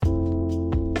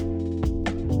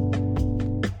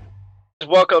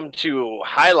Welcome to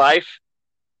High Life.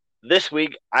 This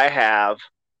week I have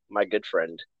my good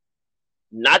friend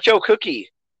Nacho Cookie.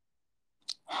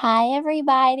 Hi,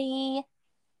 everybody.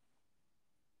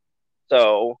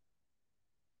 So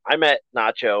I met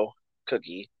Nacho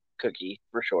Cookie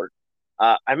for short.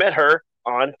 I met her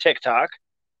on TikTok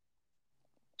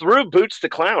through Boots the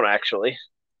Clown, actually.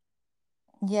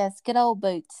 Yes, good old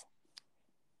Boots.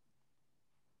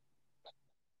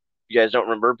 You guys don't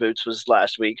remember, Boots was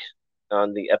last week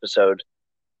on the episode.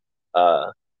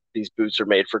 Uh, these boots are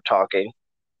made for talking,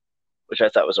 which I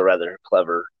thought was a rather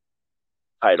clever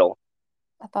title.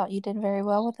 I thought you did very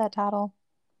well with that title.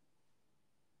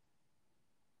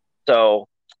 So,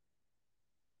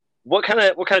 what kind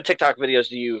of TikTok videos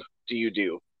do you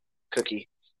do, Cookie?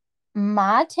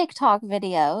 My TikTok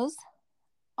videos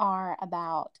are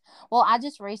about, well, I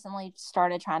just recently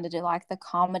started trying to do like the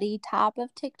comedy type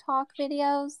of TikTok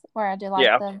videos where I do like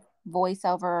Yeah, the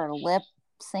voiceover or lip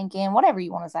syncing, whatever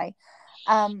you want to say.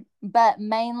 But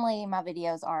mainly my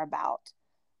videos are about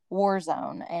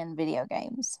Warzone and video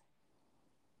games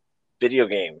video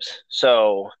games.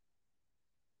 So,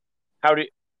 how do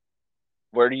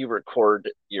where do you record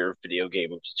your video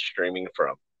game streaming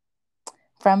from?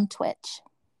 from Twitch.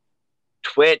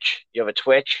 Twitch. You have a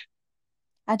Twitch.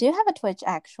 I do have a Twitch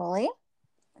actually.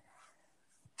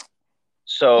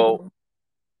 So,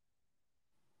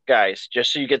 guys,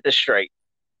 just so you get this straight,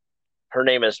 her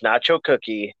name is Nacho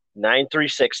Cookie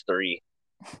 9363.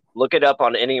 Look it up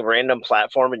on any random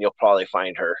platform and you'll probably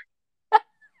find her.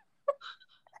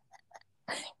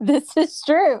 This is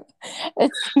true.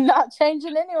 It's not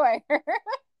changing anywhere.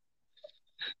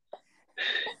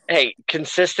 Hey,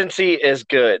 consistency is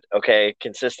good, okay?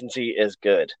 Consistency is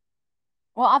good.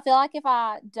 Well, I feel like if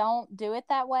I don't do it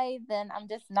that way, then I'm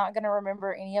just not going to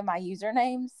remember any of my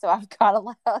usernames. So I've got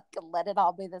to let it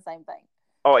all be the same thing.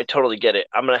 Oh, I totally get it.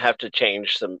 I'm going to have to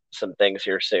change some things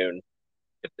here soon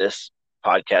if this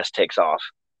podcast takes off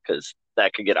cuz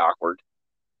that could get awkward.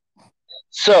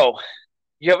 So,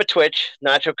 you have a Twitch,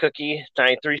 Nacho Cookie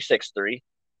 9363.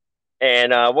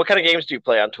 And what kind of games do you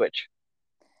play on Twitch?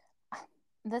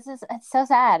 It's so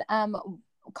sad.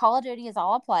 Call of Duty is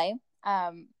all I play.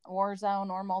 Warzone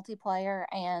or multiplayer,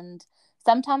 and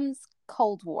sometimes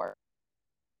Cold War,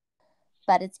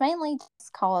 but it's mainly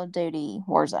just Call of Duty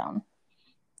Warzone.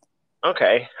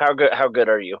 Okay, how good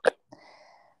are you?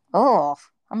 Oh,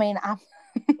 I mean, I'm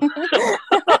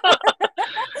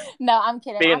no, I'm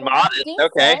kidding. I Being mean, I'm modest,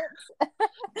 okay.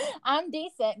 decent. I'm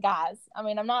decent, guys. I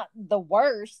mean, I'm not the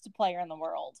worst player in the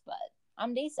world, but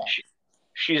I'm decent.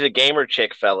 She's a gamer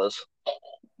chick, fellas.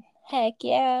 Heck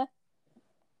yeah.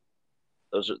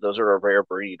 Those are a rare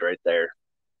breed right there.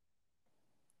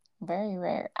 Very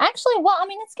rare. Actually, well, I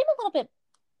mean, it's getting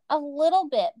a little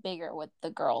bit bigger with the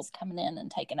girls coming in and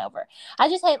taking over. I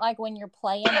just hate like when you're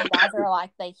playing and guys are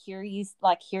like they hear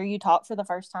you talk for the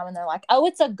first time and they're like, "Oh,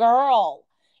 it's a girl.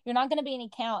 You're not going to be any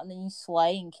count," and then you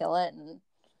slay and kill it and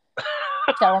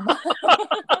show them.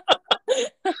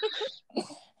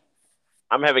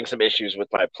 I'm having some issues with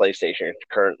my PlayStation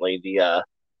currently. The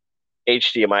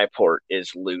HDMI port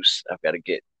is loose. I've got to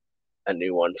get a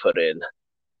new one put in.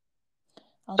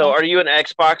 Oh, So, are you an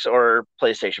Xbox or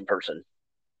PlayStation person?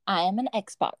 I am an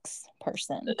Xbox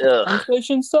person because Ugh,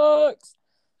 PlayStation sucks.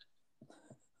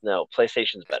 no,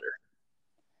 PlayStation's better.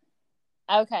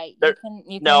 Okay, They're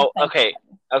you can no, think okay,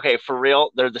 that. okay. For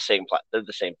real, they're the same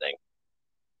thing.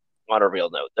 On a real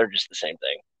note, they're just the same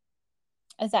thing.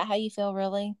 Is that how you feel,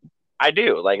 really? I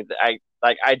do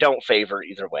I don't favor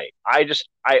either way. I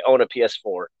own a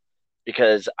PS4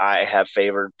 because I have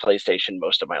favored PlayStation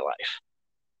most of my life.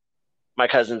 My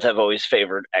cousins have always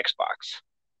favored Xbox.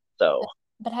 So,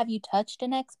 But have you touched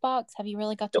an Xbox? Have you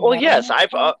really got to well, know an yes,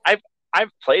 Xbox? I've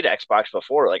played Xbox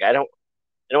before. Like I don't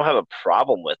have a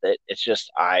problem with it. It's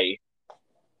just I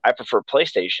prefer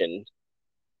PlayStation.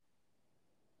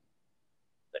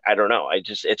 I don't know.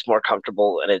 It's more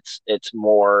comfortable and it's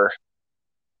more.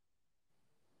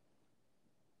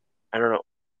 I don't know.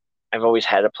 I've always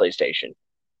had a PlayStation.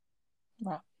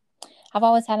 Right. I've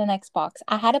always had an Xbox.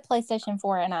 I had a PlayStation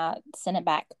 4 and I sent it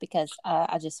back because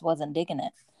I just wasn't digging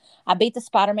it. I beat the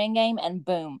Spider Man game and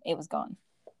boom, it was gone.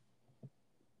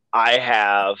 I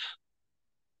have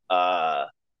uh,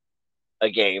 a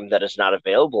game that is not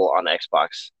available on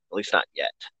Xbox, at least not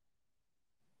yet.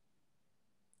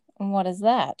 And what is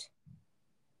that?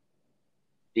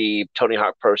 The Tony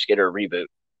Hawk Pro Skater reboot.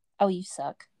 Oh, you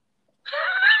suck.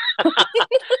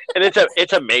 And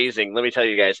it's amazing. Let me tell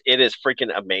you guys, it is freaking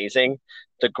amazing.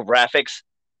 The graphics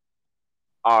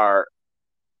are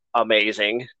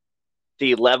amazing.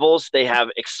 The levels, they have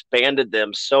expanded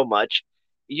them so much.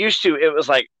 used to it was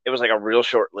like a real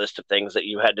short list of things that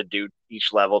you had to do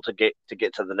each level to get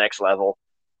to the next level,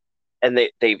 and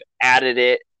they've added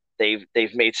it.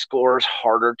 They've made scores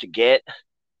harder to get,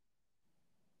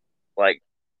 like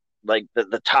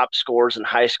the top scores and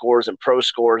high scores and pro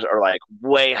scores are like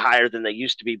way higher than they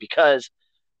used to be because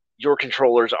your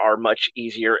controllers are much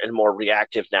easier and more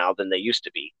reactive now than they used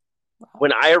to be. Wow.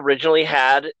 When I originally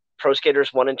had Pro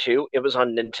Skaters 1 and 2, it was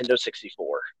on Nintendo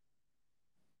 64.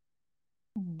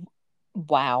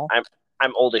 Wow.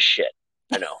 I'm old as shit.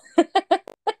 I know.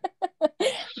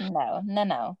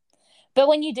 No. But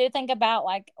when you do think about,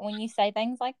 like, when you say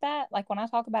things like that, like when I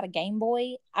talk about a Game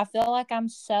Boy, I feel like I'm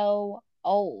so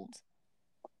old.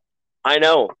 I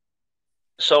know.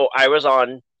 So I was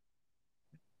on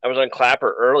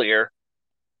Clapper earlier,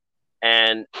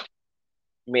 and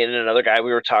me and another guy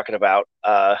we were talking about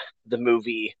the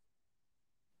movie.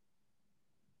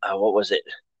 What was it?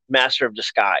 Master of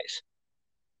Disguise.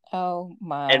 Oh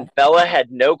my. And Bella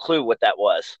had no clue what that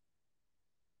was.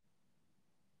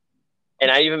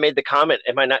 And I even made the comment,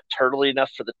 "Am I not turtly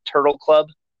enough for the Turtle Club?"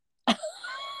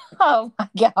 Oh my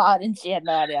God. And she had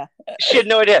no idea. She had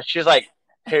no idea. She was like,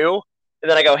 "Who?" And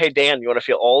then I go, "Hey Dan, you want to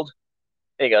feel old?"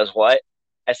 And he goes, "What?"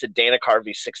 I said, "Dana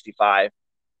Carvey's 65."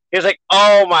 He was like,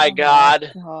 "Oh my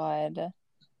God." God.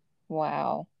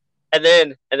 Wow. And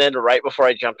then right before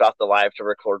I jumped off the live to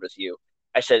record with you,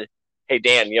 I said, "Hey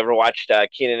Dan, you ever watched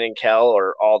Kenan and Kel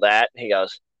or all that?" And he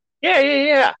goes,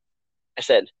 "Yeah." I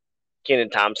said, "Kenan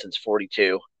Thompson's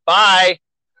 42. Bye."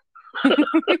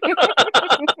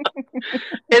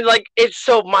 And like, it's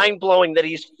so mind blowing that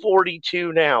he's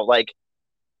 42 now. Like,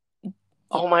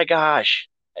 oh my gosh.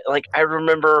 Like, I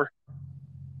remember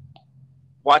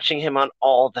watching him on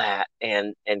All That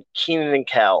and Kenan and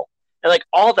Kel. And like,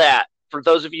 All That, for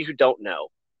those of you who don't know,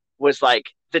 was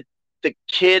like the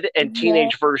kid and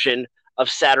teenage version of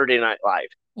Saturday Night Live.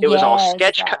 It was all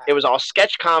sketch. It was all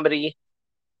sketch comedy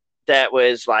that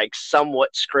was like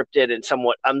somewhat scripted and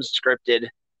somewhat unscripted,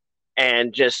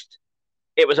 and just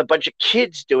it was a bunch of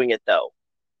kids doing it though.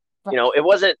 You know, it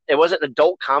wasn't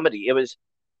adult comedy. It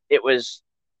was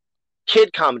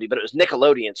kid comedy, but it was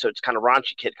Nickelodeon, so it's kind of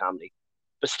raunchy kid comedy,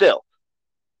 but still.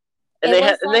 And it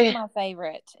was my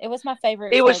favorite. It was my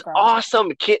favorite. It was awesome.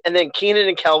 And then Kenan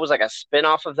and Kel was like a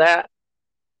spinoff of that,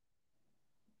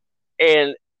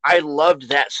 and I loved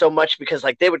that so much because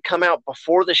like they would come out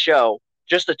before the show,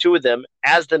 just the two of them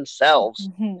as themselves,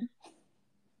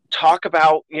 talk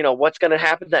about what's going to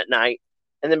happen that night,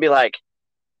 and then be like,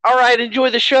 "All right,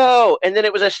 enjoy the show." And then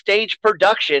it was a stage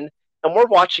production, and we're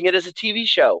watching it as a TV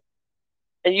show,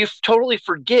 and you totally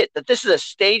forget that this is a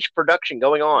stage production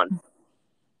going on.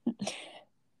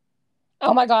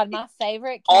 Oh my God, my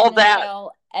favorite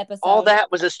episode. All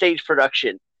that was a stage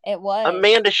production. It was.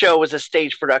 Amanda Show was a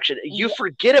stage production. You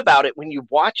forget about it when you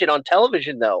watch it on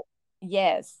television, though.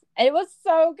 Yes, it was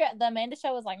so good. The Amanda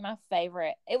Show was like my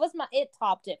favorite. It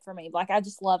topped it for me. Like, I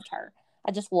just loved her.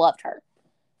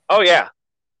 Oh yeah,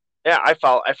 I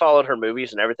followed her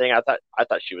movies and everything. I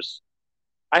thought she was.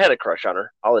 I had a crush on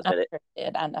her. I'll admit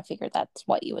it. I figured that's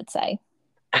what you would say.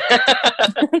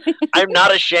 I'm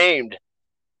not ashamed.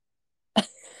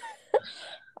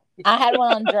 I had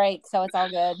one on Drake, so it's all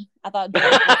good. I thought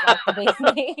Drake was like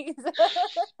the bee's.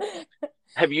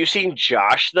 Have you seen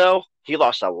Josh, though? He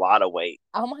lost a lot of weight.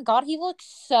 Oh my God, he looks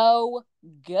so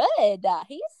good.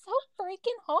 He's so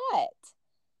freaking hot.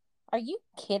 Are you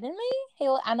kidding me?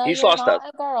 I know he's not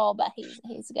a girl, but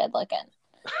he's good looking.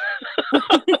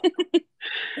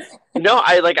 No,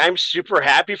 I'm super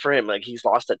happy for him. Like, he's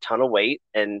lost a ton of weight,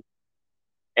 and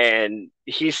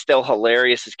he's still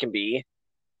hilarious as can be.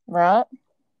 Right.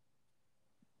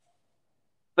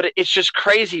 But it's just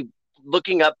crazy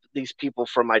looking up these people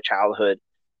from my childhood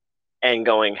and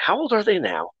going, how old are they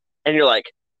now? And you're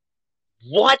like,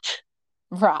 what?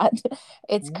 Right.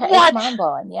 It's mind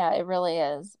blowing. Yeah, it really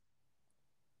is.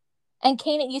 And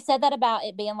Kenan, you said that about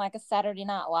it being like a Saturday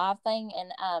Night Live thing,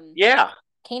 and yeah,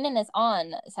 Kenan is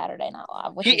on Saturday Night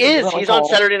Live. He is. Really He's cool. On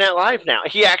Saturday Night Live now.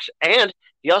 He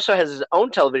also has his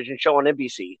own television show on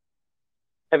NBC.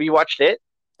 Have you watched it?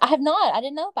 I have not. I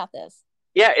didn't know about this.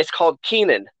 Yeah, it's called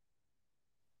Kenan.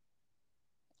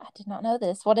 I did not know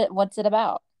this. What's it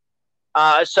about?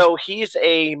 So he's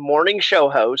a morning show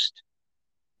host,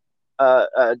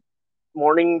 a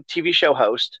morning TV show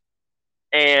host,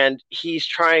 and he's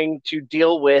trying to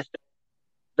deal with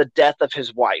the death of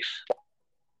his wife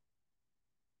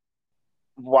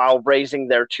while raising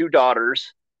their two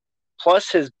daughters. Plus,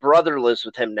 his brother lives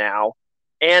with him now,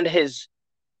 and his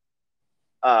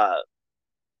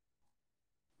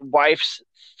wife's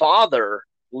father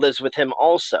lives with him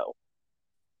also.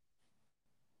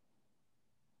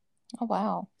 Oh,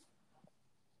 wow.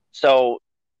 So,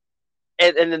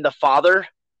 and then the father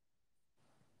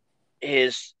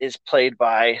is played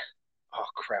by, oh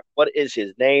crap, what is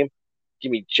his name?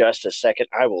 Give me just a second.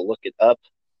 I will look it up.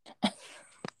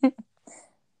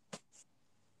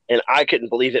 And I couldn't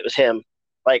believe it was him.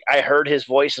 Like I heard his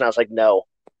voice and I was like, no,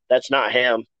 that's not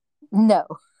him. No,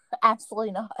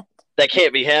 absolutely not. That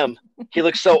can't be him. He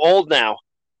looks so old now. Oh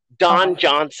my Don gosh.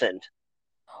 Johnson.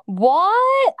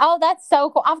 What? Oh, that's so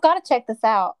cool. I've got to check this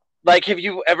out. Like, have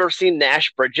you ever seen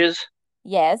Nash Bridges?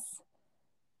 Yes.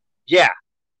 Yeah,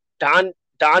 Don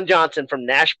Johnson from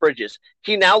Nash Bridges.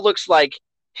 He now looks like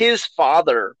his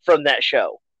father from that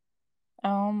show.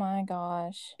 Oh my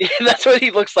gosh. That's what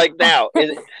he looks like now.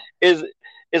 Is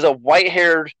is a white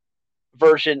haired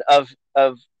version of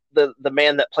the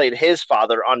man that played his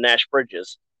father on Nash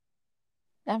Bridges.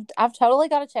 I've totally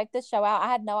got to check this show out. I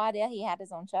had no idea he had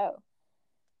his own show.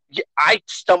 Yeah, I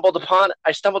stumbled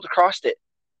across it.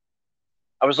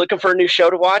 I was looking for a new show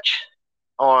to watch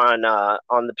on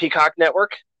the Peacock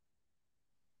network,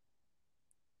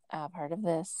 I've heard of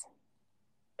this.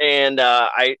 and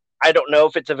I don't know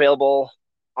if it's available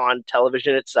on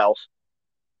television itself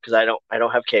because I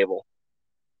don't have cable.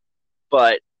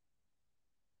 But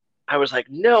I was like,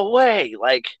 no way!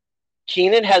 Like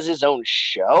Keenan has his own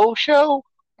show,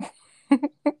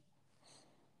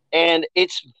 and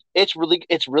it's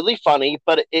really funny,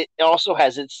 but it also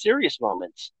has its serious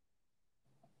moments.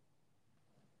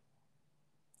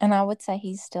 And I would say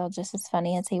he's still just as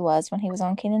funny as he was when he was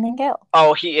on Kenan and Kel.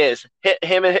 Oh, he is.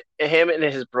 Him and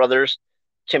his brother's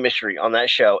chemistry on that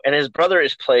show, and his brother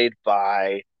is played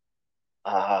by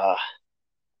uh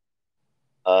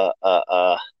uh uh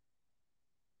uh.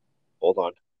 Hold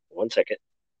on, 1 second.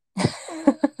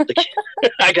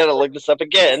 I gotta look this up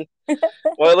again.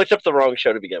 Well, I looked up the wrong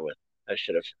show to begin with. I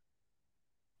should have.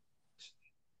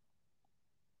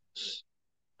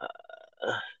 Uh,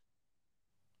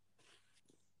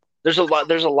 there's a lot.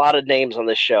 There's a lot of names on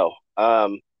this show.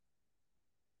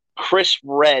 Chris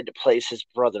Red plays his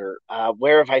brother.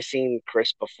 Where have I seen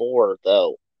Chris before,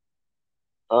 though?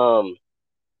 Um,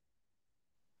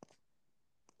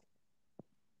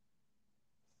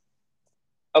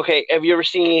 okay. Have you ever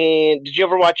seen? Did you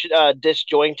ever watch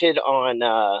Disjointed on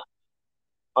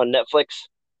Netflix?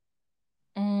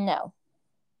 No.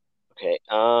 Okay.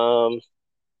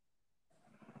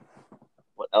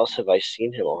 What else have I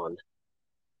seen him on?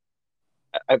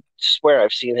 I swear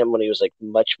I've seen him when he was like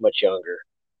much, much younger.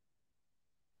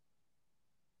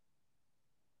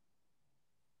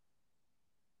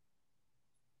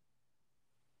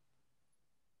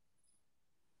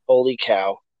 Holy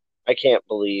cow. I can't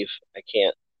believe I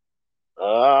can't.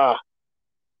 Ah,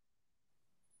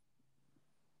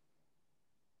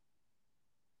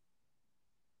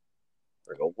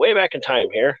 we're going way back in time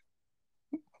here.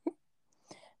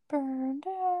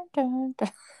 Oh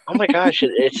my gosh,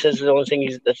 it says that's the only thing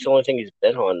he's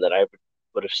been on that I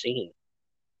would have seen.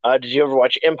 Did you ever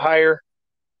watch Empire?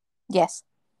 Yes.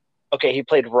 Okay, he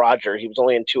played Roger. He was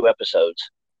only in 2 episodes.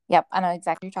 Yep, I know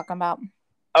exactly what you're talking about.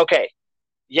 Okay,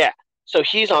 yeah. So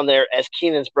he's on there as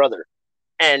Keenan's brother.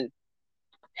 And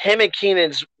him and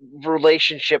Keenan's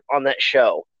relationship on that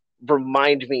show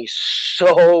remind me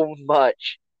so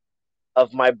much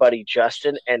of my buddy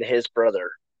Justin and his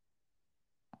brother.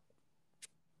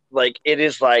 Like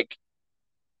it's like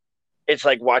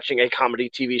watching a comedy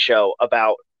TV show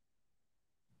about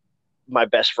my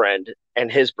best friend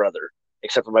and his brother,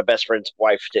 except for my best friend's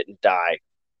wife didn't die.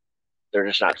 They're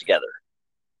just not together.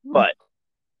 But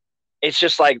it's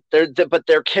just like but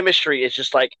their chemistry is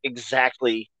just like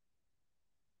exactly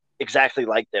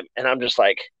like them. And I'm just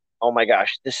like, oh my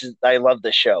gosh, I love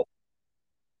this show.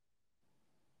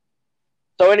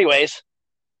 So anyways,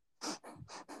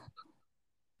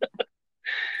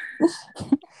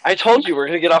 I told you we're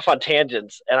gonna get off on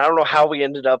tangents, and I don't know how we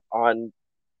ended up on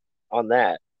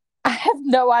that. I have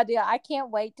no idea. I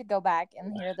can't wait to go back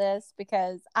and hear this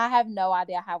because I have no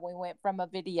idea how we went from a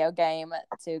video game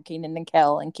to Kenan and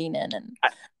Kel and Kenan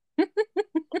and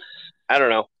I don't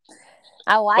know.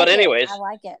 I like But it. anyways, I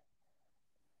like it.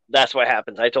 that's what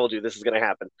happens. I told you this is gonna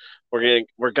happen.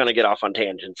 We're gonna get off on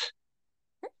tangents.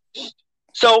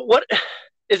 So what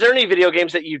is there any video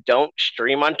games that you don't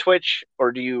stream on Twitch,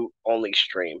 or do you only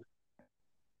stream?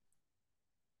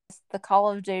 The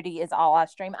Call of Duty is all I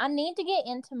stream. I need to get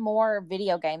into more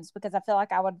video games because I feel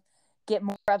like I would get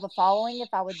more of a following if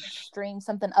I would stream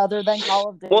something other than Call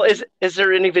of Duty. Well, is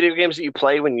there any video games that you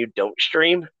play when you don't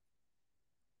stream?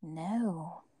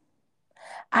 No.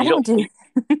 I don't do.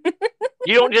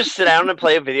 You don't just sit down and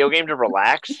play a video game to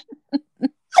relax?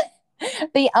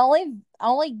 The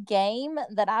only game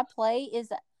that I play is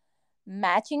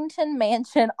Matchington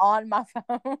Mansion on my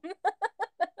phone.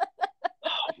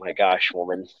 Oh my gosh,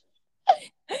 woman.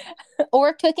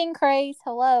 Or Cooking Craze.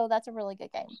 Hello, that's a really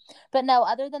good game. But no,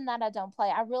 other than that, I don't play.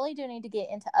 I really do need to get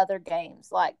into other games.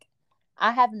 Like,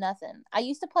 I have nothing. I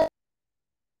used to play,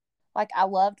 like, I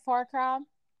loved Far Cry,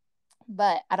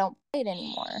 but I don't play it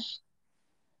anymore.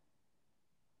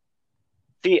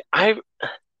 See, I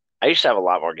used to have a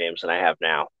lot more games than I have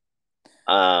now.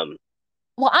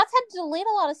 Well, I've had to delete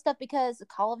a lot of stuff because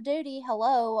Call of Duty,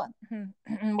 hello,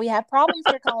 we have problems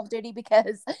here, Call of Duty,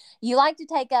 because you like to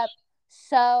take up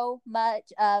so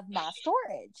much of my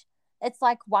storage. It's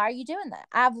like, why are you doing that?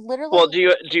 I've literally. Well, do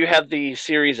you have the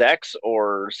Series X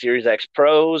or Series X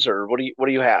Pros, or what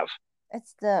do you have?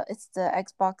 It's the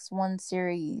Xbox One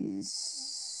series.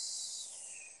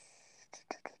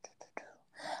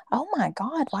 Oh my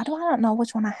god, why do I not know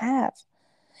which one I have?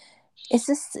 It's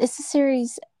the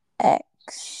Series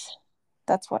X.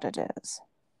 That's what it is.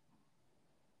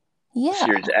 Yeah.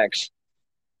 Series X.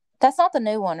 That's not the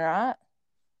new one, right?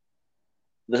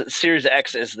 The Series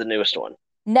X is the newest one.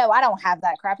 No, I don't have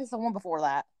that crap. It's the one before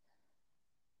that.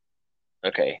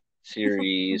 Okay.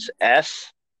 Series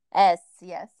S? S,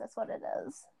 yes, that's what it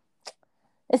is.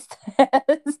 It's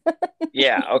S.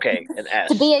 Yeah, okay. An S.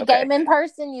 To be a okay. gaming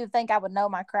person, you'd think I would know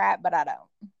my crap, but I don't.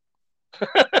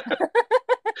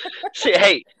 See,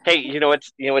 hey, you know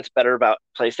what's better about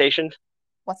PlayStation?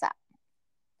 What's that?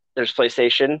 There's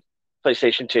PlayStation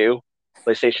 2,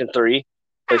 PlayStation 3,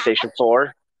 PlayStation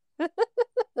 4,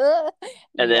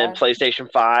 and then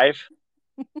PlayStation 5.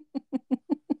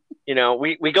 You know,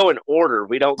 we go in order.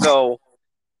 We don't go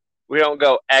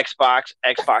Xbox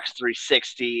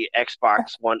 360,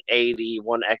 Xbox 180,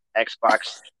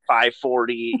 Xbox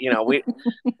 540. You know,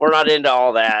 we're not into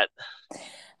all that.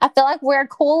 I feel like we're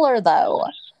cooler though.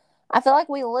 I feel like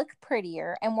we look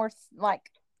prettier and we're like,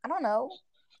 I don't know.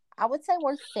 I would say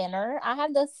we're thinner. I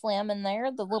have the slim in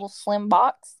there, the little slim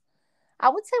box. I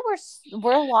would say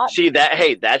we're a lot. See that?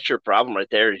 Hey, that's your problem right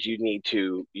there. Is you need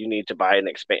to buy an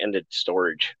expanded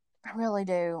storage. I really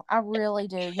do. I really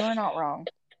do. You're not wrong.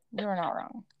 You're not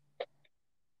wrong.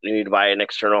 You need to buy an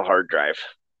external hard drive.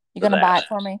 You gonna buy it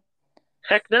for me?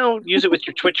 Heck no. Use it with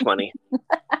your Twitch money.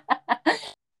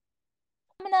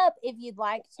 Coming up, if you'd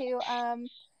like to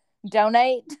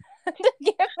donate.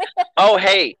 Oh,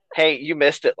 hey, you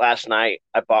missed it last night.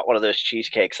 I bought one of those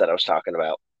cheesecakes that I was talking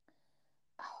about.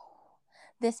 Oh,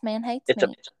 this man hates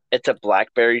me. It's a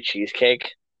blackberry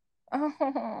cheesecake.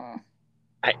 Oh.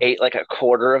 I ate like a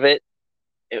quarter of it.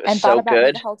 It was and so thought about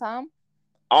good. me the whole time.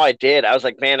 Oh, I did. I was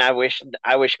like, man, I wish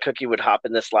Cookie would hop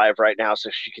in this live right now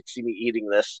so she could see me eating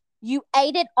this. You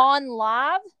ate it on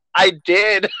live? I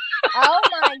did. Oh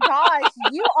my gosh,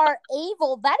 you are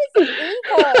evil. That is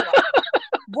evil.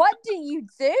 What do you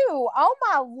do? Oh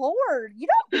my lord, you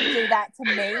don't do that to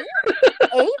me.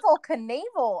 Evil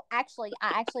Knievel. Actually,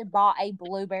 I bought a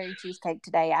blueberry cheesecake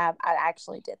today. I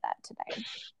actually did that today.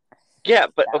 Yeah,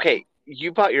 but okay,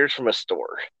 you bought yours from a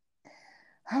store.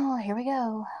 Oh, here we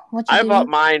go. I bought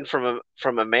mine from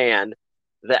a man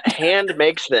that hand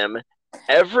makes them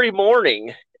every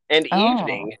morning and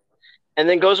evening, and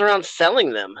then goes around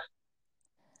selling them.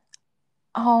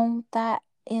 Oh, that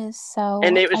is so.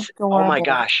 And it was adorable. Oh my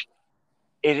gosh,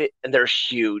 and they're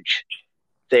huge.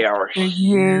 They are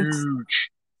huge.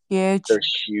 Huge. They're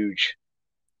huge.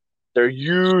 They're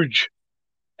huge,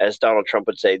 as Donald Trump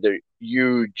would say. They're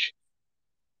huge.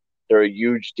 They're a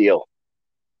huge deal.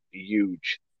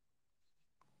 Huge.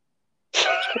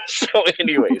 So,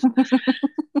 anyways,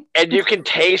 and you can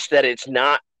taste that it's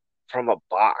not from a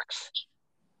box.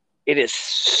 It is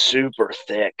super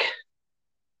thick,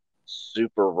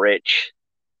 super rich.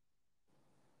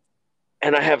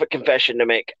 And I have a confession to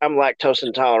make. I'm lactose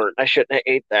intolerant. I shouldn't have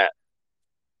ate that.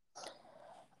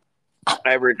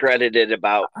 I regretted it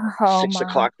about 6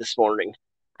 o'clock this morning.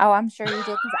 Oh, I'm sure you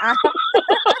did.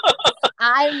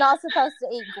 I'm not supposed to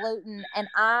eat gluten, and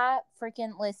I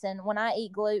freaking listen. When I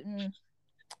eat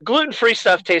gluten-free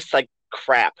stuff tastes like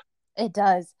crap. It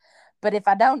does, but if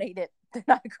I don't eat it, then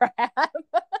I crap. I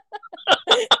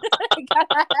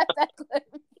gotta have that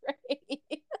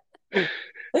gluten-free.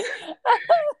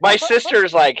 My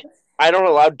sister's like, I don't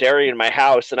allow dairy in my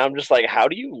house, and I'm just like, how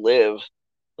do you live?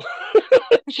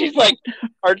 She's like,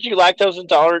 aren't you lactose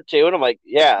intolerant too? And I'm like,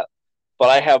 yeah, but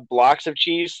I have blocks of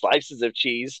cheese, slices of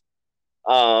cheese.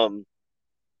 I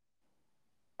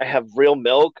have real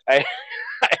milk. I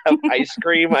have ice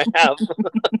cream. I have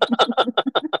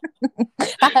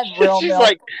real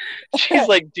milk. She's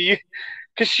like, do you?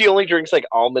 Because she only drinks like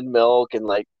almond milk and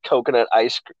like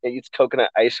eats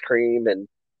coconut ice cream and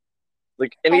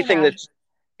like anything that's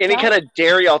any kind of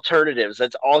dairy alternatives.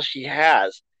 That's all she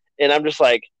has. And I'm just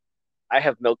like, I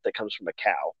have milk that comes from a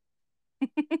cow.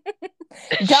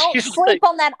 Don't She's sleep like,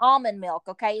 on that almond milk,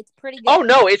 okay? It's pretty good. oh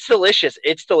no, it's delicious.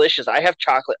 It's delicious. I have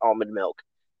chocolate almond milk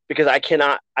because I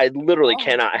literally Oh,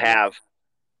 cannot yeah. have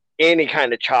any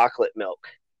kind of chocolate milk.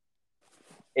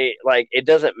 It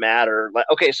doesn't matter. Like,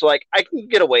 okay, so like I can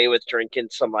get away with drinking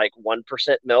some like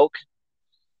 1% milk,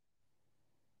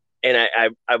 and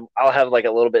I'll have like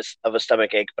a little bit of a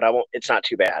stomach ache, but I won't. It's not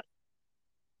too bad.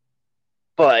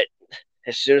 But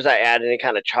as soon as I add any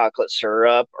kind of chocolate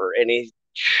syrup or any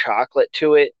chocolate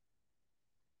to it,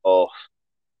 oh,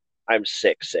 I'm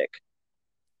sick.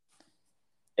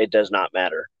 It does not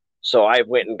matter. So I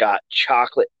went and got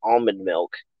chocolate almond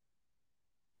milk,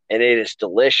 and it is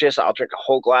delicious. I'll drink a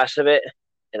whole glass of it,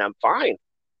 and I'm fine.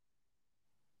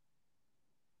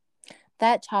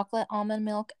 That chocolate almond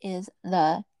milk is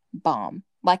the bomb.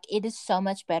 Like, it is so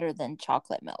much better than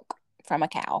chocolate milk from a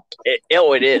cow. It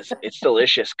is. It's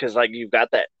delicious because like you've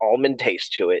got that almond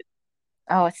taste to it.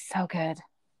 Oh, it's so good.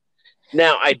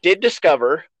 Now I did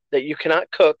discover that you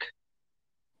cannot cook.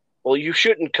 Well, you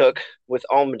shouldn't cook with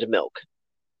almond milk.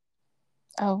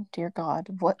 Oh, dear God.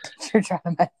 What you're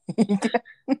trying to make.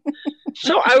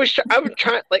 So I would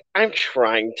try like I'm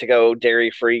trying to go dairy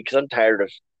free because I'm tired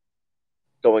of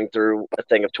going through a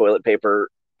thing of toilet paper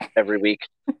every week.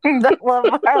 I love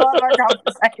our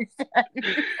conversation.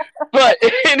 But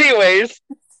anyways,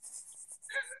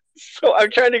 so I'm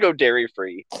trying to go dairy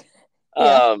free.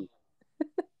 Yeah.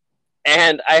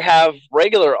 And I have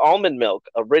regular almond milk,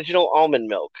 original almond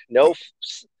milk, no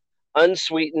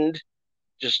unsweetened,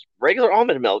 just regular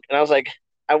almond milk. And I was like,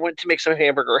 I went to make some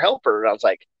hamburger helper, and I was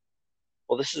like,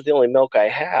 well, this is the only milk I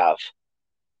have.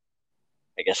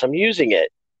 I guess I'm using it.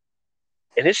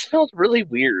 And it smelled really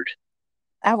weird.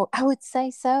 I would say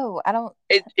so. I don't.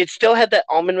 It still had that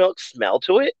almond milk smell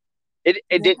to it. It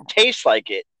Yeah. didn't taste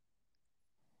like it.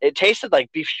 It tasted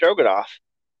like beef stroganoff,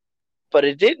 but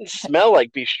it didn't smell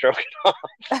like beef stroganoff.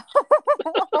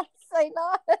 Say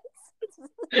not.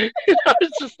 I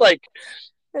was just like,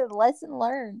 Lesson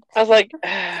learned. I was like,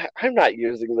 I'm not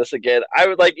using this again. I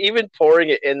would like even pouring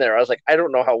it in there. I was like, I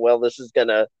don't know how well this is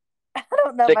gonna I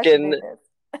don't know if I should thicken. do this.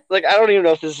 Like, I don't even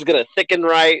know if this is gonna thicken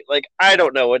right. Like, I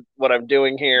don't know what I'm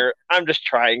doing here. I'm just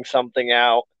trying something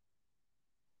out.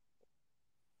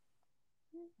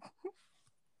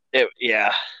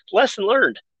 Yeah, lesson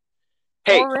learned.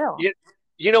 Hey, For real.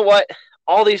 you know what?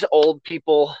 All these old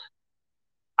people,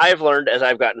 I've learned as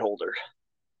I've gotten older.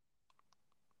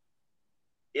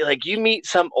 Like, you meet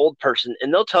some old person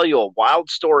and they'll tell you a wild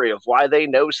story of why they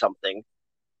know something,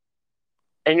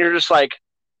 and you're just like,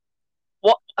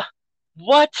 what?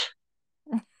 What?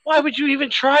 Why would you even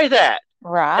try that?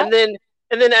 Right. And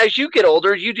then as you get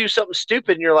older, you do something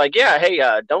stupid, and you're like, yeah, hey,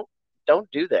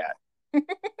 don't do that.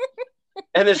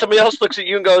 And then somebody else looks at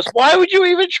you and goes, why would you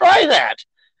even try that?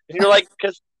 And you're like,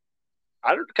 because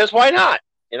why not?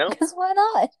 You know? Because why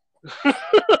not?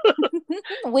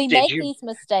 We Did make you these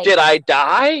mistakes. did I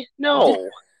die? No.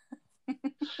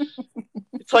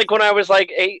 It's like when I was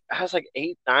like 8,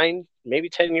 9, maybe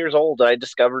 10 years old, I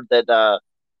discovered that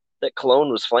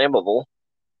cologne was flammable.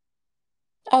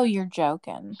 Oh, you're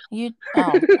joking. You.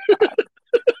 Oh.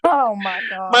 Oh my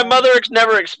God. My mother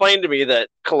never explained to me that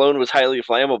cologne was highly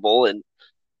flammable, and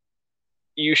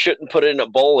you shouldn't put it in a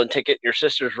bowl and take it in your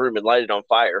sister's room and light it on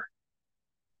fire.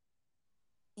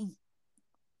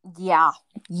 Yeah.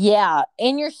 Yeah.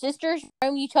 In your sister's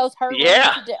room, you chose her room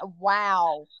to do.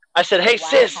 Wow. I said, hey,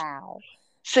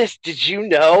 sis, did you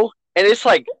know? And it's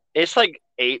like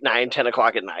 8, 9, 10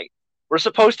 o'clock at night. We're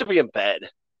supposed to be in bed.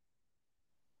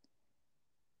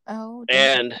 Oh,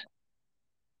 and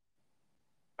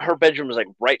her bedroom was like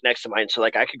right next to mine, so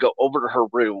like I could go over to her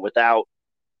room without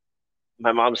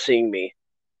my mom seeing me.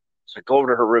 So I go over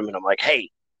to her room and I'm like, hey,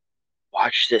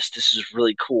 watch this. This is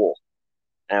really cool.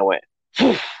 And I went,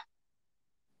 poof,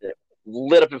 it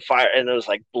lit up in fire, and it was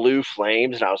like blue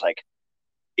flames, and I was like,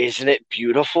 isn't it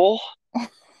beautiful?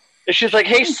 And she's like,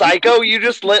 hey, psycho, you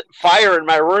just lit fire in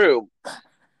my room.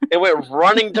 And went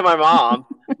running to my mom.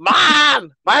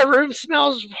 Mom, my room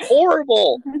smells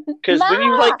horrible. Because when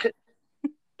you like,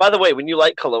 by the way, when you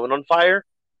light cologne on fire,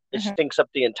 it stinks up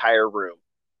the entire room.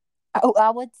 Oh, I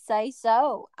would say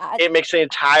so. It makes the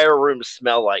entire room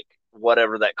smell like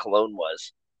whatever that cologne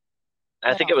was.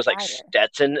 I think it was like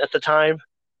Stetson at the time.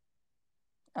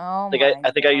 Oh,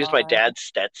 I think I used my dad's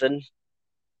Stetson.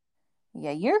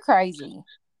 Yeah, you're crazy.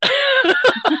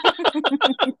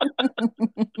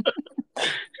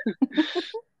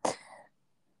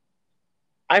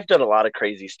 I've done a lot of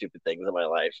crazy, stupid things in my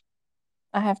life.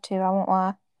 I have too. I won't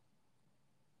lie.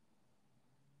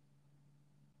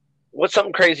 What's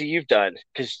something crazy you've done?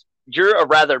 Because you're a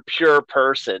rather pure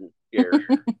person here.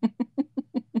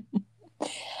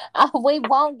 We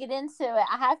won't get into it.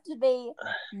 I have to be.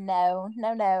 No.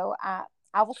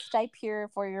 I will stay pure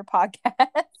for your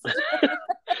podcast.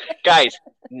 Guys,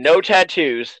 no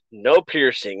tattoos, no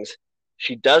piercings.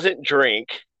 She doesn't drink.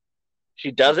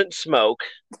 She doesn't smoke.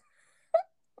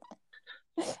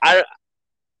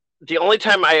 The only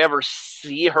time I ever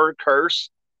see her curse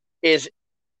is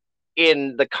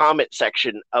in the comment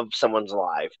section of someone's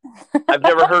live. I've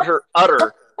never heard her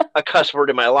utter a cuss word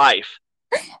in my life.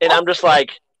 And I'm just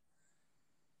like,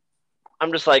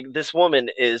 this woman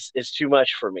is too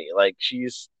much for me. Like,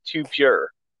 she's too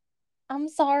pure. I'm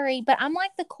sorry, but I'm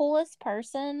like the coolest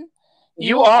person.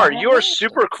 You are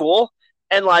super cool.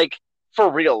 And like,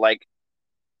 for real, like,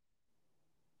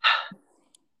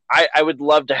 I would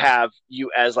love to have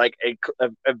you as like a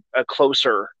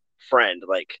closer friend,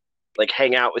 like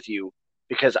hang out with you,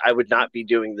 because I would not be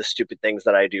doing the stupid things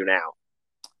that I do now.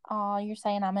 Oh, you're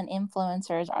saying I'm an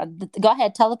influencer. Go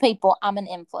ahead, tell the people I'm an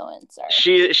influencer.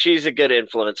 She's a good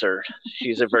influencer.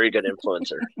 She's a very good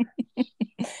influencer.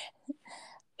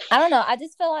 I don't know. I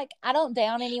just feel like I don't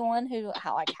down anyone who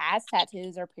like has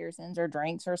tattoos or piercings or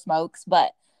drinks or smokes,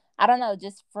 but I don't know.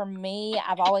 Just for me,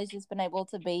 I've always just been able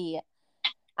to be.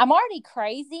 I'm already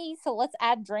crazy, so let's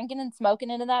add drinking and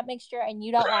smoking into that mixture, and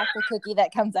you don't like the cookie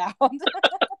that comes out.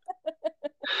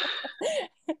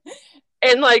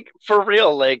 And like, for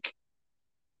real, like,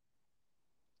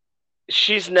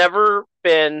 she's never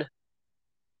been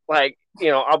like,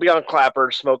 I'll be on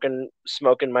Clapper smoking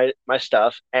my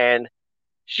stuff, and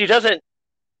she doesn't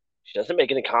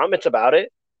make any comments about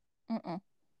it. Mm-mm.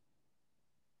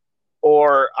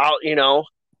 Or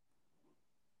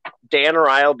Dan or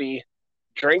I'll be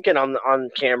drinking on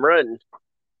camera, and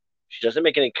she doesn't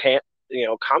make any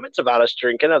comments about us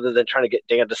drinking, other than trying to get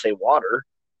Dan to say water.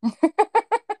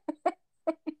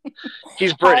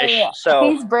 He's British,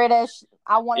 so he's British.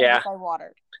 I want him to say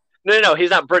water. No, he's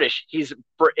not British. He's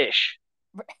British.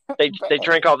 They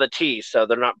drink all the tea, so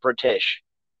they're not British.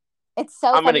 It's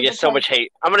so. I'm gonna get so much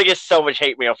hate. I'm gonna get so much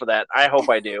hate mail for that. I hope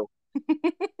I do.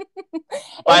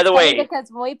 By the way,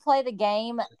 because when we play the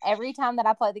game, every time that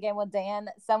I play the game with Dan,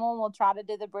 someone will try to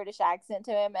do the British accent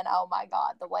to him, and oh my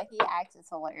god, the way he acts is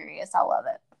hilarious. I love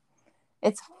it.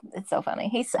 It's so funny.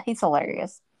 He's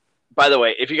hilarious. By the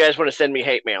way, if you guys want to send me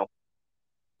hate mail,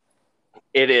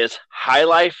 it is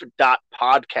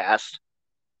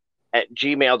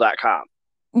highlife.podcast@gmail.com.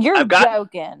 You're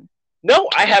joking. No,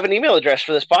 I have an email address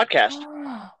for this podcast.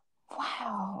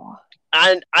 Wow.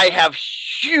 And I have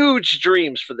huge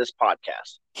dreams for this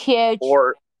podcast. Huge.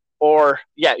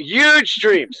 Huge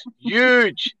dreams.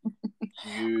 Huge.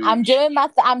 I'm doing my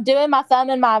thumb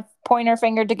and my pointer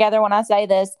finger together when I say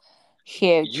this.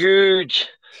 Huge.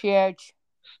 Huge.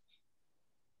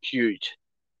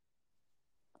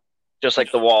 Just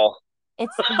like the wall.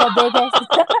 It's the biggest.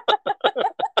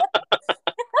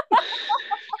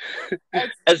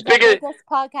 As big as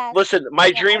podcast. Listen,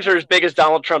 my dreams are as big as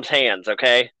Donald Trump's hands,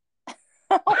 okay?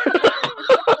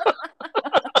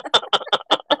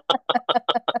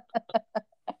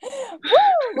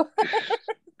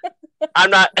 I'm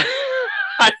not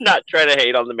trying to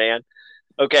hate on the man.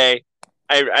 Okay.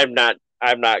 I'm not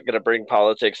gonna bring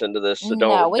politics into this, so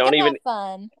don't even have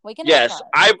fun. We can have fun.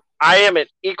 I am an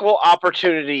equal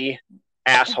opportunity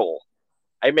asshole.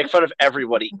 I make fun of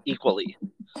everybody equally.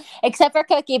 Except for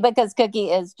Cookie, because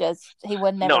Cookie is just he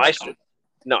would never. I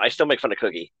still make fun of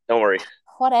Cookie. Don't worry.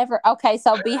 Whatever. Okay,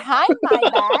 so behind my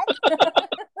back.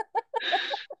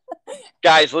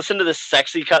 Guys, listen to this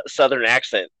sexy Southern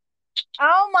accent.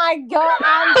 Oh my god,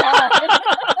 I'm done.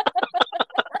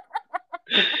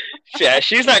 Yeah,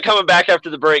 she's not coming back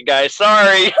after the break, guys.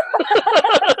 Sorry.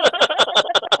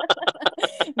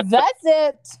 That's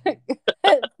it.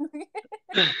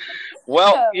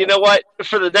 Well, you know what?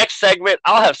 For the next segment,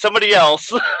 I'll have somebody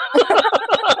else. Let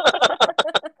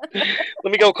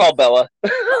me go call Bella.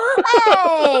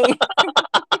 Hey.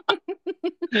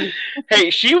 Hey,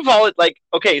 she volunteered. Like,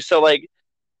 okay, so like,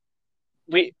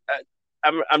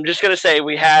 I'm just gonna say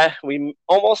we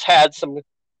almost had some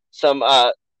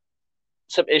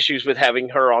issues with having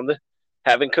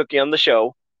Cookie on the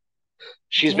show.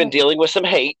 She's been dealing with some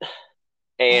hate,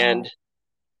 and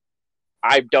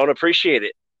I don't appreciate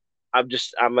it. I'm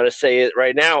gonna say it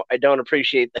right now. I don't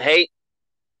appreciate the hate.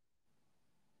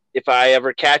 If I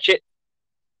ever catch it,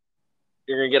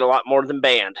 you're gonna get a lot more than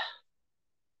banned.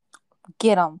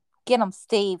 Get him,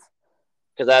 Steve.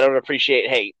 Because I don't appreciate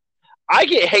hate. I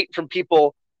get hate from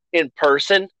people in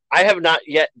person. I have not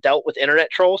yet dealt with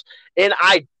internet trolls, and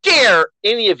I dare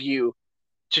any of you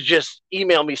to just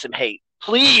email me some hate.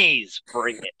 Please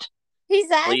bring it. He's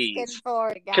asking Please. for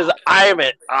it, Because guys.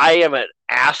 I am an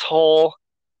asshole.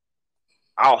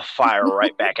 I'll fire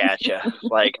right back at you.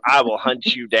 Like, I will hunt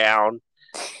you down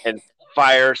and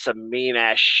fire some mean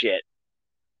ass shit.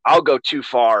 I'll go too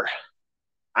far.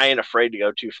 I ain't afraid to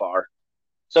go too far.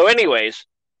 So, anyways,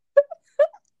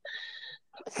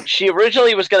 she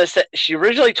originally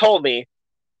told me,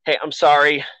 "Hey, I'm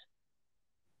sorry,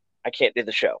 I can't do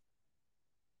the show.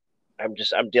 I'm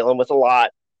dealing with a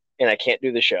lot, and I can't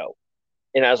do the show."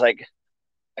 And I was like,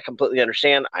 "I completely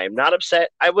understand. I am not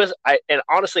upset. And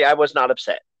honestly, I was not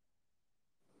upset.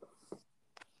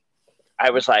 I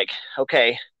was like,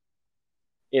 okay,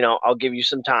 I'll give you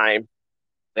some time,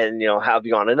 and have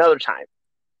you on another time."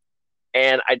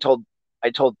 And I told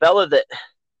Bella that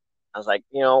I was like,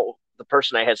 the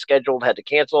person I had scheduled had to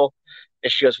cancel,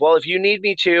 and she goes, "Well, if you need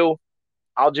me to,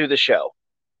 I'll do the show."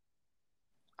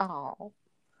 Oh.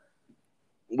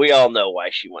 We all know why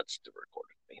she wants to record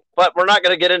with me, but we're not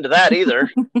going to get into that either.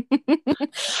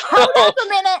 Hold up a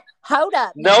minute. Hold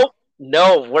up. Nope.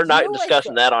 No, we're not You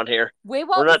discussing listen. that on here. We We're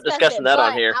won't not discuss discussing it, that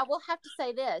but on here. I will have to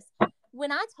say this.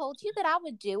 When I told you that I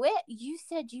would do it, you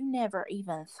said you never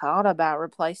even thought about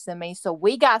replacing me. So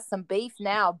we got some beef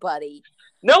now, buddy.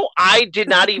 No, I did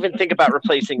not even think about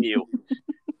replacing you.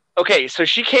 Okay, so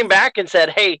she came back and said,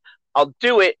 "Hey, I'll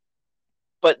do it,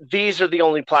 but these are the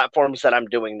only platforms that I'm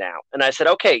doing now." And I said,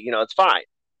 "Okay, it's fine."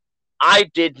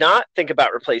 I did not think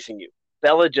about replacing you.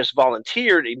 Bella just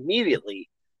volunteered immediately,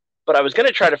 but I was going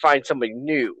to try to find somebody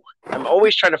new. I'm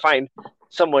always trying to find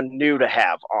someone new to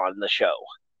have on the show.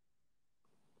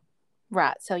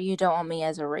 Right, so you don't want me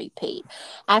as a repeat.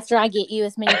 After I get you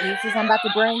as many views as I'm about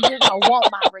to bring, you're going to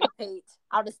want my repeat.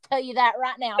 I'll just tell you that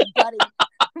right now, buddy.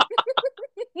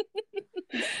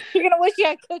 You're going to wish you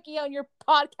had Cookie on your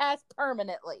podcast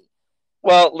permanently.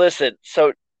 Well, listen,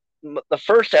 so the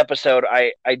first episode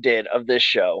I did of this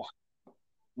show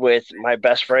with my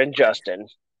best friend Justin,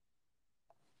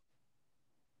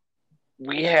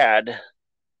 we had,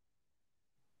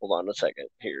 hold on a second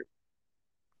here.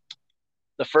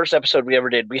 The first episode we ever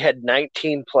did, we had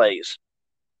 19 plays.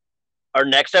 Our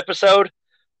next episode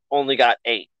only got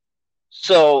 8.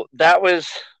 So that was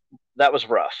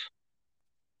rough.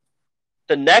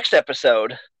 The next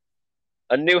episode,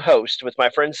 a new host with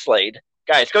my friend Slade.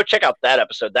 Guys, go check out that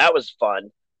episode. That was fun.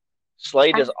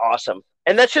 Slade is awesome.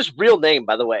 And that's his real name,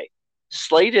 by the way.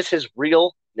 Slade is his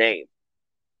real name.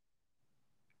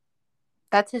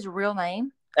 That's his real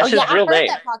name? That's his real name.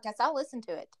 I heard that podcast. I'll listen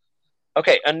to it.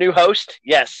 Okay, a new host?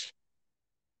 Yes.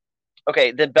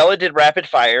 Okay, then Bella did Rapid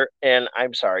Fire, and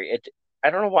I'm sorry. I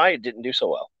don't know why it didn't do so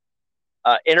well.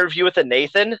 Interview with a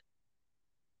Nathan.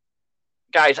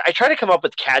 Guys, I try to come up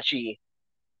with catchy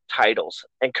titles.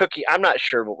 And Cookie, I'm not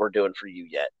sure what we're doing for you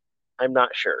yet. I'm not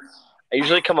sure. I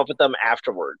usually come up with them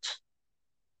afterwards.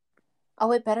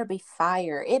 Oh, it better be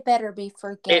fire. It better be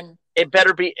freaking... It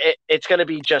better be... It's going to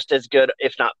be just as good,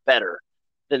 if not better,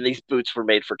 than These Boots Were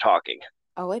Made for Talking.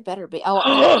 Oh, it better be.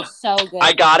 Oh, it's so good.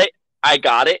 I got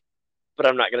it, but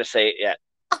I'm not going to say it yet.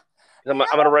 I'm going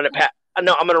to run it past...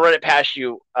 No, I'm going to run it past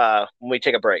you when we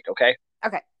take a break, okay?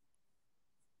 Okay.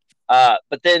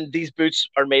 But then These Boots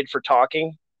Are Made for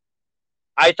Talking.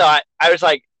 I was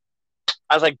like,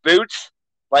 boots?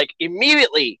 Like,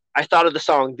 immediately, I thought of the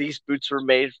song, These Boots Were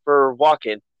Made for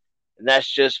Walking. And that's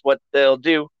just what they'll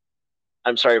do.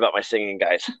 I'm sorry about my singing,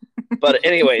 guys. But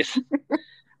anyways,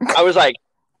 I was like,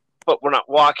 but we're not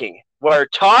walking. We're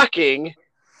talking.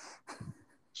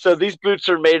 So these boots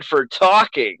are made for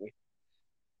talking.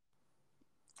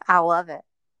 I love it.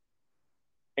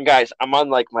 And guys, I'm on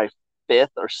like my 5th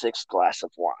or 6th glass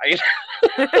of wine.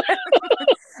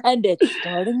 And it's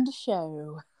starting to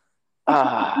show.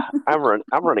 I'm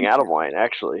running out of wine,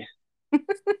 actually.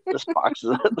 This box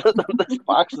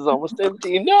is almost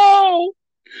empty. No.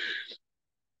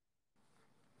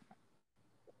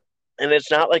 And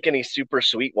it's not like any super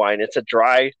sweet wine. It's a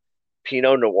dry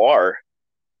Pinot Noir.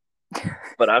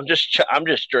 But I'm just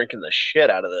drinking the shit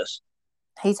out of this.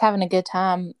 He's having a good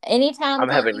time. Anytime I'm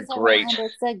having a great.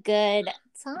 It's a good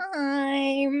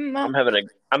time. I'm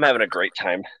having a great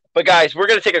time. But guys, we're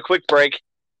gonna take a quick break,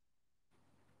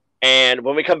 and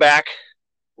when we come back,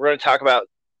 we're gonna talk about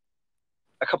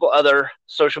a couple other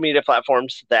social media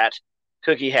platforms that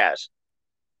Cookie has.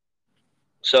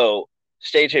 So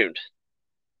stay tuned.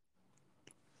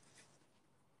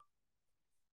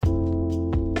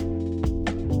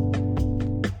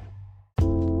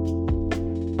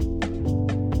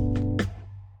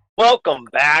 Welcome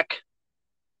back.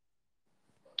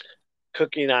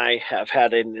 Cookie and I have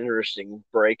had an interesting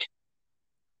break.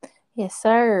 Yes,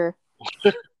 sir.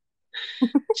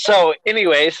 So,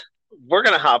 anyways, we're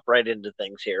going to hop right into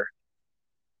things here.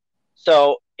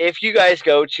 So if you guys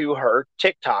go to her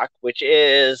TikTok, which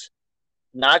is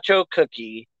Nacho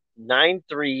Cookie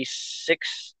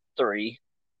 9363.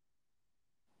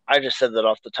 I just said that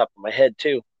off the top of my head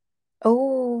too.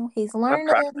 Oh, he's I'm proud.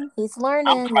 learning. He's I'm learning.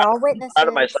 proud, Y'all I'm proud of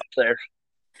witnesses. myself there.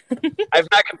 I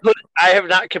have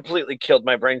not completely killed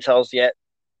my brain cells yet.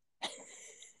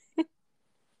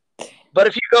 But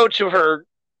if you go to her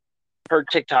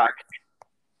TikTok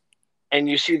and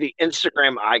you see the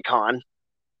Instagram icon,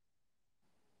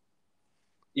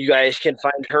 you guys can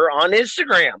find her on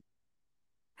Instagram.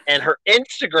 And her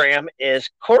Instagram is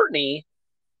Courtney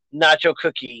Nacho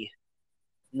Cookie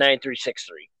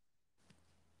 9363.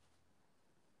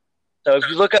 So if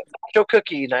you look up Nacho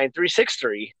Cookie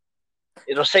 9363,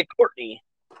 it'll say Courtney,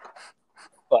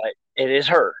 but it is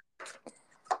her.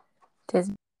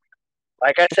 Tis-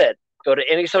 Like I said, go to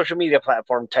any social media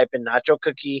platform, type in Nacho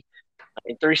Cookie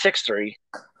 9363,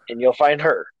 and you'll find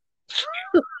her.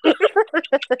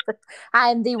 I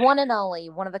am the one and only,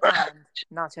 one of a kind,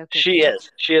 nacho cookie. She is.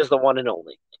 She is the one and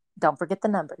only. Don't forget the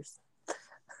numbers.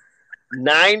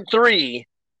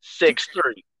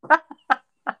 9363.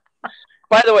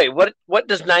 By the way, what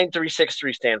does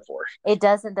 9363 stand for? It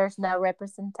doesn't. There's no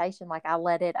representation. Like I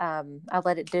let it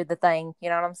do the thing. You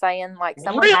know what I'm saying? Like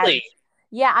someone Really? had.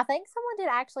 Yeah, I think someone did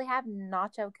actually have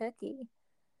nacho cookie.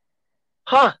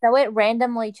 Huh? So it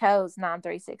randomly chose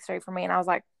 9363 for me, and I was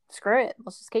like, screw it,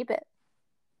 let's just keep it.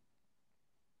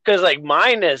 Because like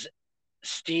mine is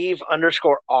Steve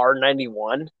underscore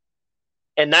R91,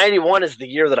 and 91 is the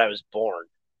year that I was born.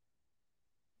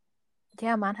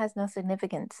 Yeah, mine has no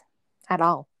significance at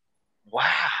all. Wow.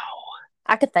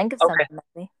 I could think of something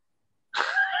maybe.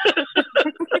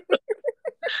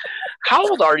 How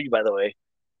old are you, by the way?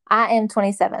 I am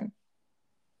 27.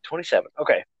 27.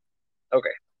 Okay. Okay.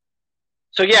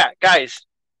 So yeah, guys,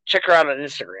 check her out on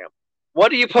Instagram. What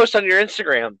do you post on your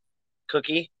Instagram,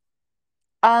 Cookie?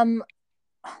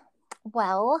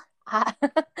 Well,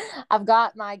 I've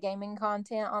got my gaming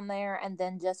content on there, and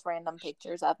then just random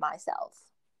pictures of myself.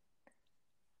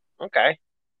 Okay.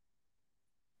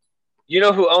 You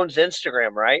know who owns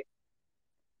Instagram, right?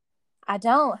 I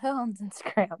don't. Who owns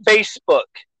Instagram? Facebook.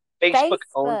 Facebook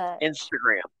owns Facebook.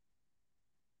 Instagram.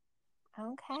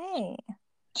 Okay.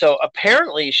 So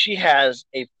apparently she has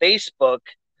a Facebook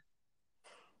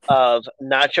of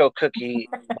Nacho Cookie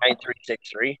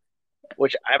 9363,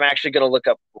 which I'm actually going to look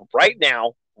up right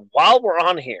now while we're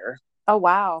on here. Oh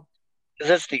wow. Because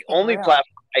that's the Getting only real.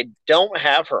 platform I don't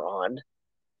have her on.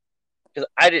 Because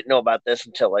I didn't know about this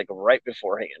until like right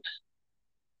beforehand.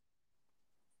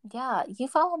 Yeah, you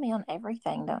follow me on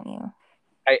everything, don't you?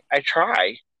 I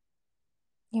try.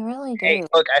 You really do. Hey,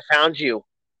 look, I found you.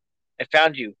 I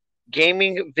found you.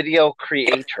 Gaming video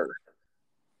creator.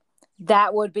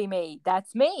 That would be me.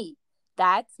 That's me.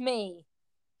 That's me.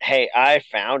 Hey, I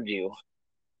found you.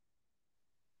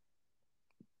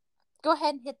 Go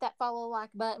ahead and hit that follow like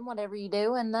button, whatever you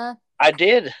do, and I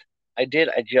did. I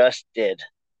just did.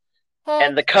 heck,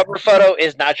 And the cover photo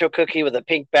is Nacho Cookie with a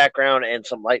pink background and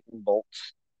some lightning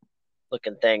bolts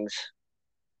looking things.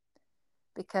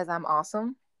 because I'm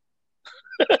awesome.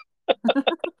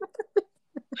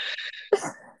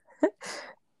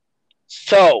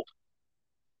 So,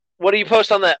 what do you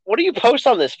post on that? What do you post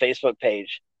on this Facebook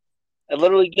page? I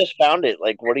literally just found it.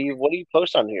 Like, what do you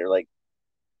post on here? Like,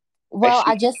 Well,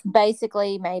 I just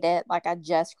basically made it. Like I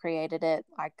just created it,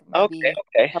 like maybe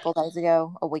okay. a couple days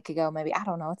ago, a week ago, maybe. I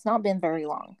don't know. It's not been very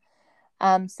long.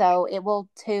 So it will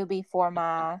too be for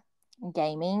my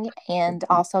gaming and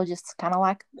also just kind of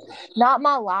like not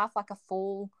my life, like a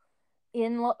full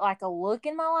like a look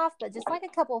in my life, but just like a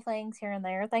couple things here and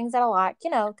there, things that I like,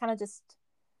 kind of just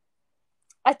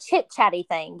a chit chatty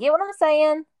thing. Get what I'm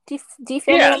saying? Do you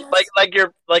feel me Yeah, on this?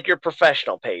 like your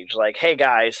professional page. Like, hey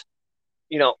guys,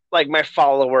 like my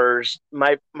followers,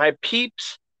 my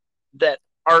peeps that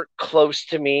aren't close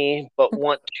to me but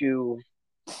want to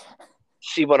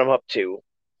see what I'm up to.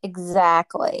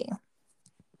 Exactly.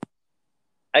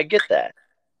 I get that.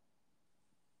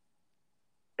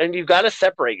 And you've got to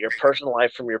separate your personal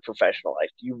life from your professional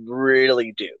life. You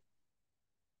really do.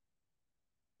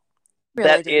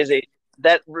 Really do.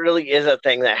 That really is a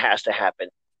thing that has to happen.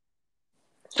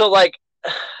 So like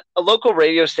a local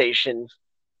radio station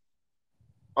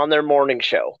on their morning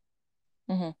show.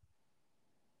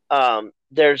 Mm-hmm.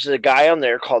 There's a guy on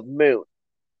there called Moon.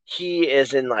 He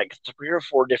is in like 3 or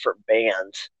 4 different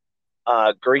bands.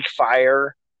 Greek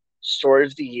Fire, Story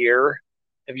of the Year.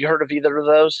 Have you heard of either of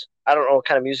those? I don't know what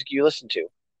kind of music you listen to.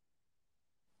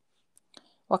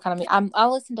 What kind of I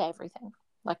listen to everything.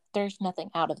 Like there's nothing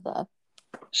out of the.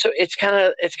 So it's kind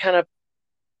of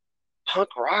punk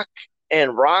rock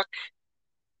and rock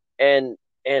and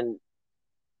and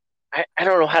I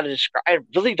don't know how to describe. I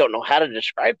really don't know how to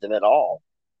describe them at all.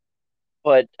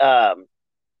 But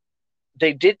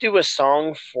they did do a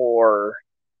song for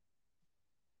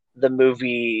the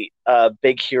movie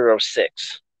Big Hero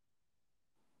 6.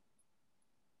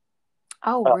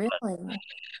 Oh, Uh, really?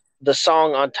 the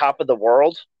song On Top of the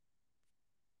World.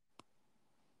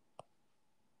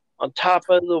 On top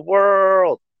of the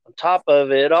world, on top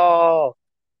of it all.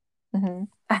 Mm-hmm.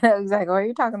 I know exactly what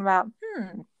you're talking about.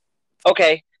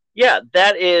 Okay, yeah,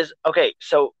 that is okay.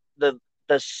 So the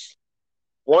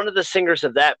one of the singers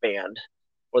of that band,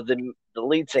 or the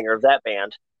lead singer of that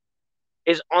band,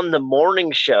 is on the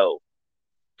morning show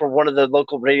for one of the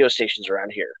local radio stations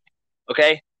around here.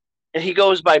 Okay, and he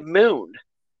goes by Moon.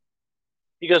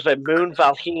 He goes by Moon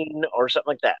Valheen or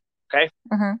something like that. Okay,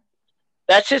 Mm-hmm.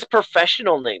 that's his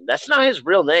professional name. That's not his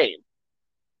real name.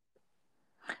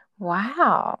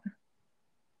 Wow.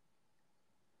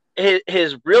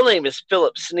 His real name is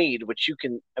Philip Sneed, which you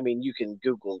can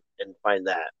Google and find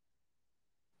that.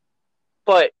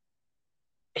 But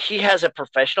he has a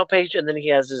professional page and then he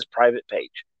has his private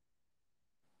page,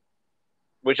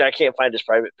 which I can't find his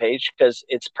private page because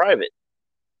it's private.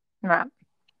 Right.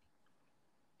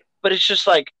 But it's just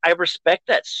like I respect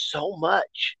that so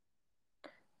much to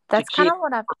That's kind keep of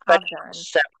what I've professional done.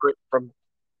 separate from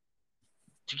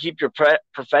to keep your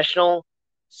professional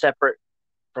separate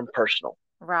from personal.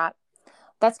 Right.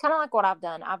 That's kind of like what I've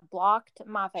done. I've blocked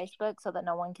my Facebook so that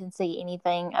no one can see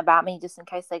anything about me just in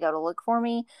case they go to look for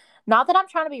me. Not that I'm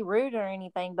trying to be rude or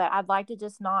anything, but I'd like to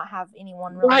just not have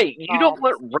anyone really Right. You don't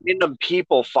involved. want random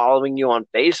people following you on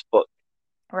Facebook.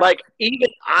 Right. Like even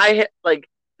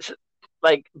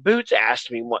like Boots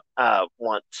asked me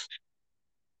once,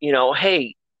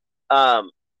 hey, um,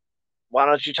 why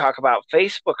don't you talk about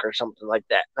Facebook or something like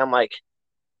that? And I'm like,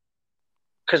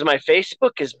 because my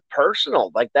Facebook is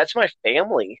personal. Like that's my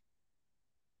family.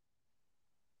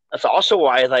 That's also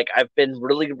why like I've been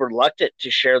really reluctant to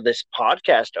share this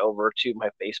podcast over to my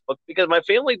Facebook because my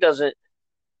family doesn't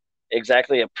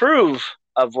exactly approve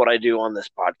of what I do on this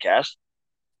podcast.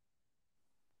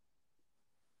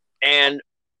 And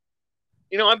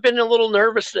I've been a little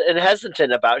nervous and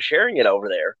hesitant about sharing it over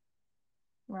there.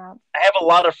 Right. I have a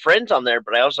lot of friends on there,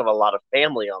 but I also have a lot of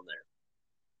family on there.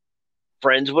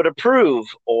 Friends would approve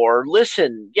or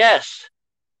listen, yes,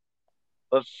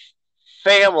 but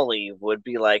family would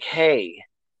be like, "Hey,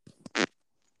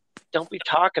 don't be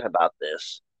talking about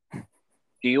this.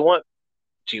 Do you want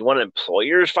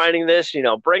employers finding this?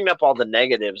 Bringing up all the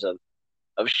negatives of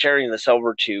sharing this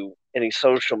over to any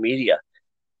social media,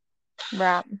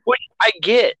 Right. which I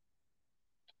get.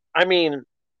 I mean,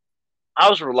 I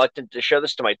was reluctant to share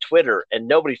this to my Twitter, and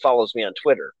nobody follows me on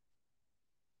Twitter.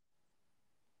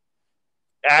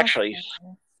 Actually,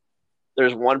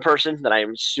 there's one person that I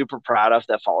am super proud of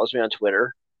that follows me on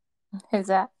Twitter. Who's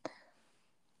that?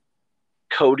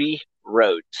 Cody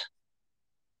Rhodes.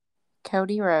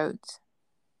 Cody Rhodes.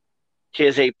 He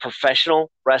is a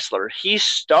professional wrestler. He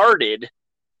used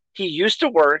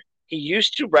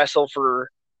to wrestle for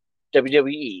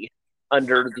WWE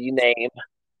under the name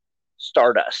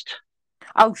Stardust.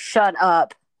 Oh, shut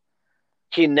up.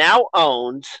 He now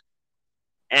owns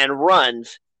and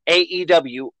runs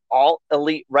AEW All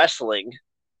Elite Wrestling,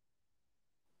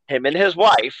 him and his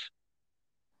wife.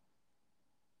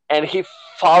 And he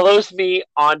follows me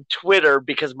on Twitter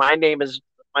because my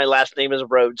last name is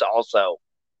Rhodes also.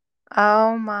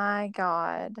 Oh my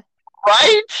God.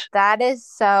 Right? That is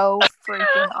so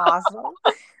freaking awesome.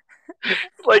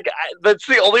 Like, that's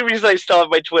the only reason I still have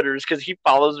my Twitter is because he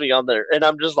follows me on there. And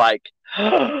I'm just like,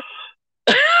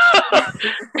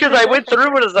 because I went through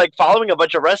and was like following a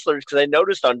bunch of wrestlers because I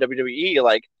noticed on WWE,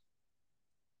 like,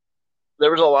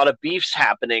 there was a lot of beefs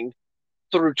happening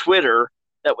through Twitter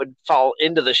that would fall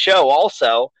into the show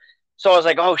also. So I was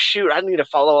like, oh shoot, I need to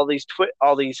follow all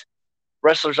these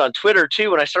wrestlers on Twitter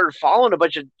too. And I started following a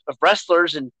bunch of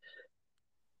wrestlers and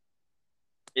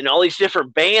all these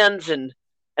different bands, and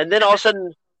then all of a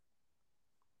sudden,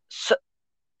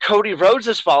 Cody Rhodes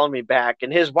is following me back,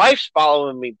 and his wife's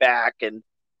following me back, and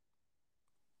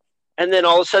then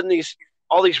all of a sudden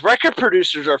all these record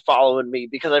producers are following me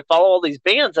because I follow all these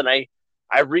bands and I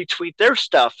retweet their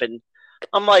stuff, and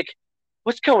I'm like,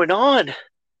 what's going on?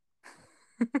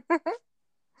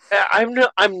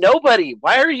 I'm nobody.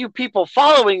 Why are you people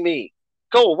following me?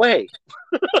 Go away.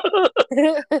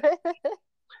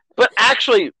 But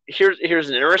actually, here's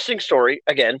an interesting story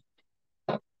again,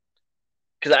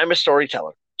 because I'm a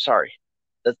storyteller. Sorry,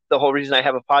 that's the whole reason I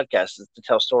have a podcast is to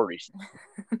tell stories.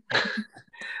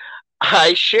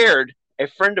 I shared a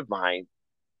friend of mine.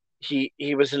 He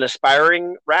was an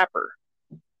aspiring rapper.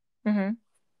 Mm-hmm.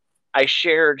 I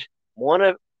shared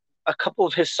a couple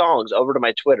of his songs over to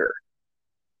my Twitter.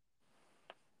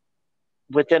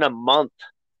 Within a month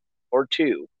or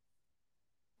two,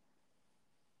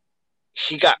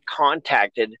 he got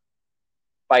contacted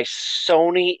by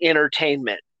Sony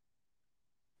Entertainment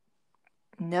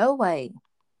No way.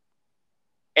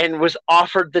 and was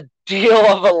offered the deal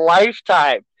of a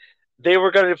lifetime. They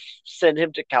were going to send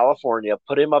him to California,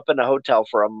 put him up in a hotel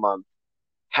for a month,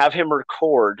 have him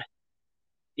record,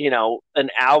 an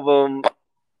album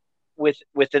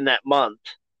within that month.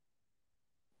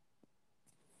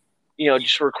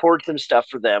 Just record some stuff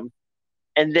for them,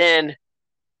 and then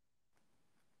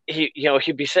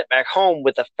he'd be sent back home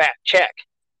with a fat check.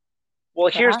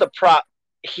 Well, here's the prop: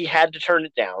 he had to turn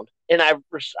it down, and I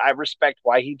respect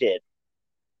why he did,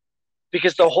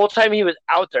 because the whole time he was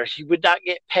out there, he would not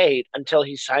get paid until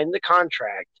he signed the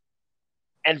contract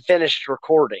and finished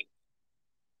recording.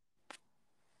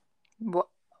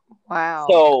 Wow.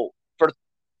 So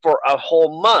for a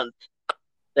whole month,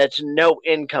 that's no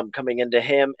income coming into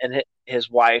him and his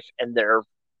wife and their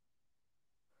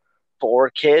 4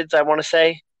 kids, I want to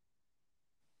say.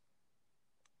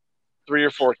 3 or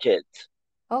 4 kids.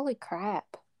 Holy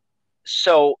crap.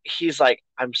 So he's like,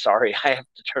 I'm sorry, I have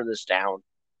to turn this down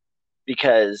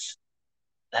because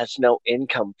that's no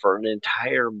income for an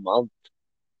entire month.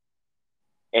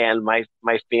 And my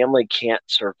family can't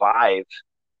survive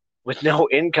with no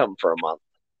income for a month.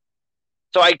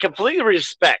 So I completely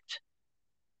respect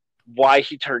why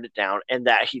he turned it down and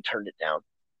that he turned it down.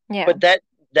 Yeah. But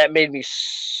that made me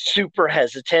super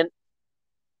hesitant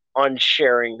on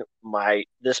sharing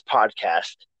this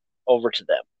podcast over to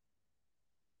them.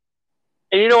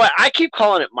 And you know what? I keep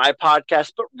calling it my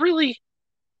podcast, but really,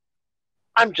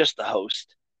 I'm just the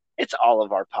host. It's all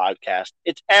of our podcast.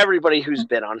 It's everybody who's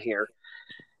been on here.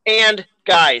 And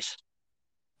guys,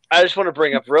 I just want to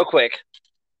bring up real quick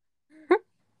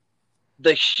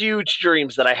the huge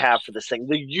dreams that I have for this thing.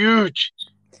 The huge.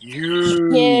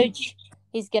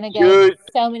 He's going to go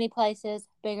so many places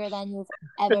bigger than you've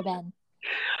ever been.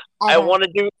 Ever. I want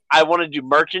to do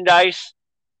merchandise.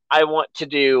 I want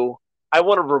to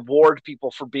reward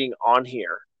people for being on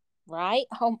here. Right?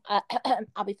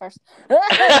 I'll be first.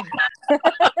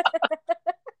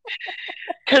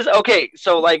 Because, okay,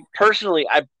 so, like, personally,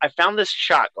 I found this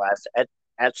shot glass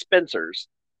at Spencer's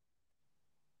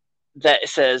that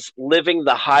says living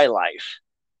the high life,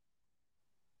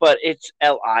 but it's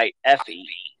LIFE,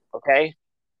 okay?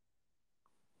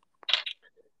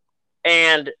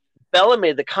 And Bella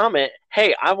made the comment,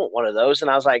 hey, I want one of those.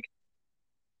 And I was like,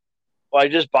 well, I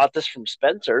just bought this from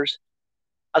Spencer's.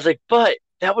 I was like, but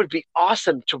that would be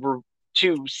awesome to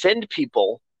send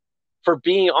people for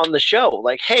being on the show.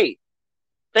 Like, hey,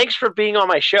 thanks for being on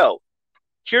my show.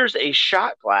 Here's a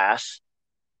shot glass.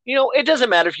 It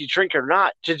doesn't matter if you drink or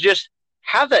not, to just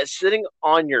have that sitting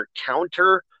on your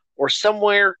counter or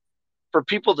somewhere for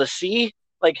people to see.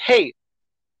 Like, hey,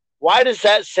 why does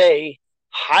that say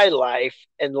high life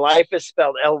and life is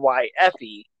spelled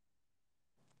LYFE?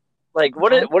 Like,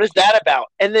 what is that about?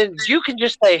 And then you can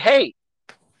just say, hey,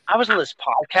 I was on this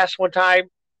podcast one time.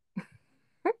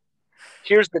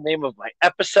 Here's the name of my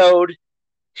episode.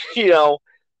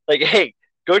 Like, hey,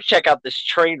 go check out this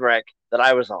train wreck that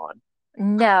I was on.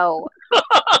 No.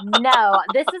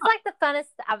 This is like the funnest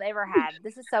I've ever had.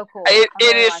 This is so cool. It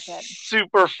is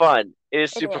super fun. It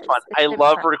is super fun. I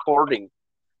love recording.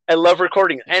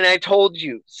 And I told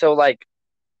you, so, like,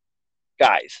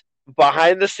 guys,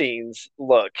 behind the scenes,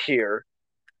 look here.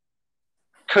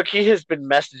 Cookie has been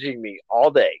messaging me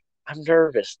all day. I'm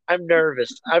nervous. I'm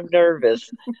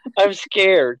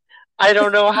scared. I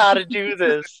don't know how to do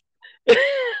this.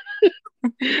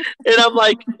 And I'm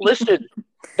like, listen,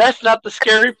 that's not the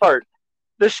scary part.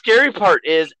 The scary part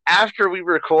is after we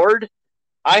record,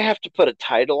 I have to put a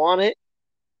title on it.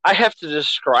 I have to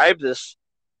describe this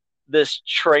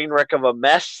train wreck of a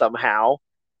mess somehow.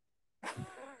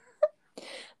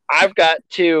 I've got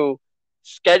to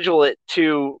schedule it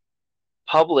to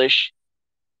publish.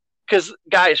 Because,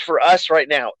 guys, for us right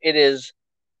now, it's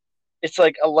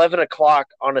like 11 o'clock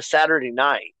on a Saturday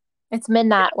night. It's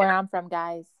midnight where I'm from,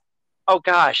 guys. Oh,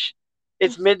 gosh.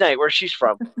 It's midnight where she's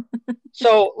from.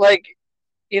 So, like,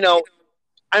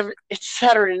 it's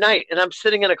Saturday night, and I'm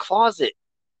sitting in a closet.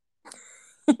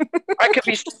 I could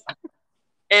be...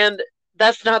 And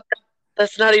that's not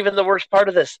even the worst part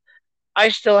of this. I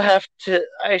still have to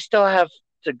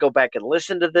go back and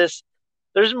listen to this.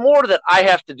 There's more that I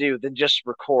have to do than just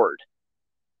record.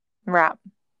 Right.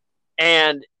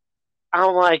 And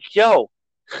I'm like, yo,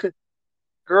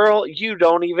 girl, you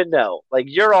don't even know. Like,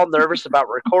 you're all nervous about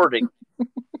recording.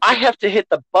 I have to hit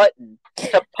the button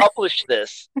to publish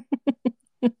this.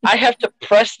 I have to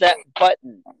press that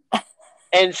button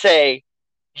and say,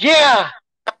 yeah,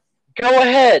 go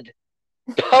ahead,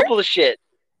 publish it,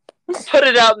 put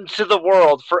it out into the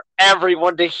world for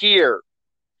everyone to hear.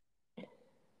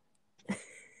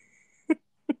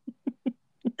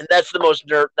 And that's the most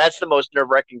nerve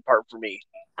wracking part for me.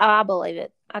 Oh, I believe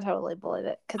it. I totally believe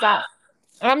it. Because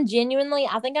I'm genuinely,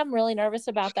 I think I'm really nervous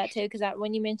about that too. Because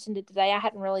when you mentioned it today, I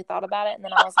hadn't really thought about it. And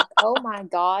then I was like, oh my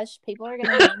gosh, people are going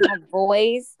to hear my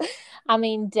voice. I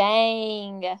mean,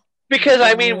 dang. Because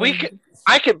I mean, Dang.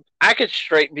 I could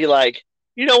straight be like,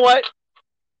 you know what?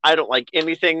 I don't like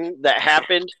anything that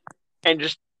happened, and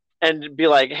just and be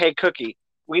like, hey, Cookie,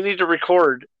 we need to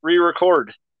re-record.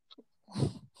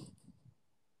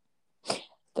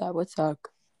 That would suck.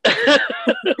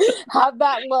 How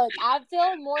about, look, I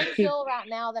feel more chill right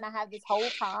now than I have this whole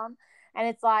time. And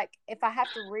it's like, if I have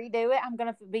to redo it, I'm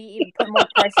going to be even put more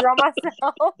pressure on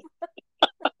myself.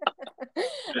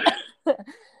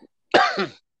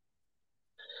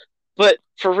 But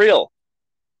for real,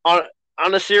 on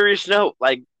on a serious note,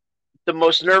 like the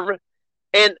most nerve,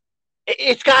 and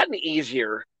it's gotten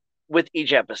easier with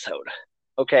each episode.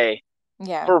 Okay,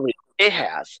 Yeah. for me, it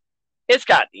has. It's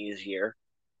gotten easier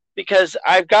because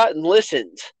I've gotten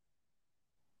listens.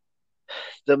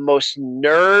 The most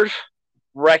nerve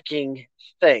wrecking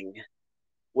thing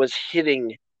was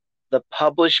hitting the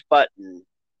publish button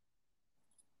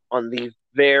on the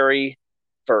very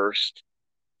first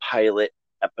pilot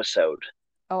episode.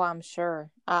 Oh, I'm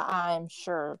sure. I'm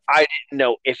sure. I didn't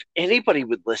know if anybody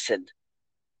would listen.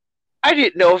 I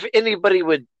didn't know if anybody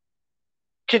would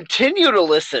continue to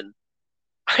listen.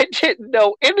 I didn't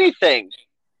know anything.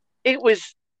 It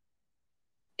was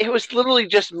literally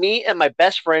just me and my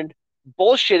best friend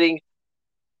bullshitting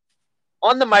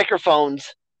on the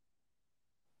microphones,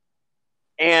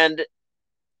 and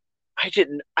I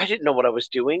didn't know what I was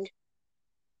doing.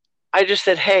 I just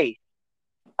said, "Hey,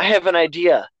 I have an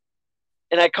idea."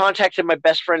 And I contacted my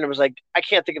best friend and was like, "I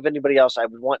can't think of anybody else I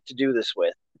would want to do this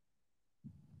with."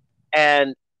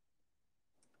 And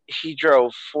he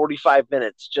drove 45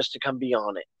 minutes just to come be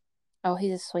on it. Oh,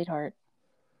 he's a sweetheart.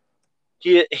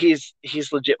 He's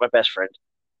legit my best friend.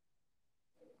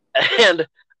 And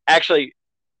actually,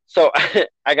 so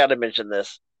I got to mention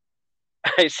this.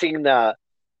 I seen I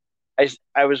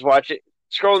was watching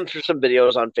scrolling through some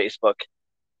videos on Facebook,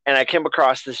 and I came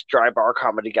across this dry bar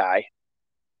comedy guy,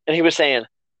 and he was saying,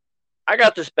 "I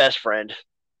got this best friend,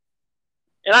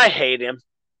 and I hate him.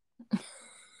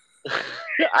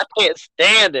 I can't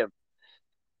stand him,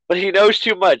 but he knows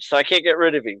too much, so I can't get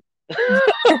rid of him."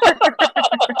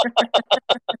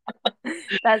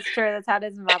 That's true. That's how it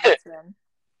is with my best friend.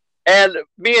 And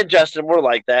me and Justin were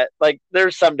like that. Like,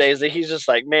 there's some days that he's just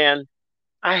like, "Man,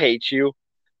 I hate you,"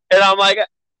 and I'm like,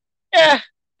 "Yeah,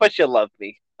 but you love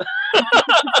me."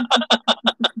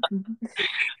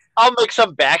 I'll make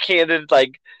some backhanded,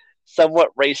 like,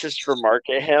 somewhat racist remark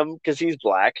at him because he's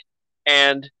black,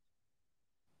 and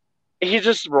he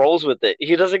just rolls with it.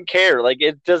 He doesn't care. Like,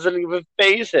 it doesn't even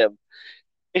faze him.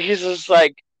 He's just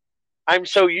like, I'm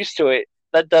so used to it.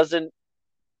 That doesn't.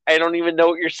 I don't even know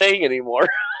what you're saying anymore.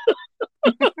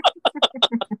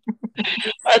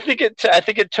 I think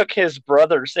it took his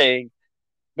brother saying,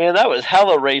 "Man, that was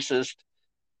hella racist,"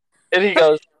 and he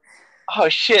goes, "Oh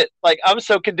shit! Like, I'm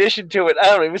so conditioned to it, I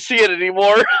don't even see it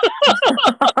anymore."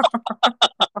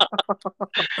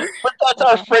 But that's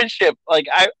our friendship. Like,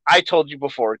 I told you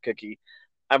before, Cookie,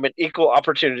 I'm an equal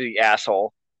opportunity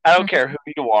asshole. I don't care who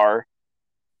you are.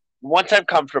 Once I'm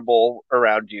comfortable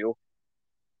around you,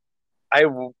 I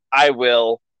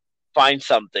will find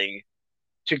something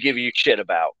to give you shit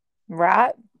about.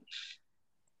 Right?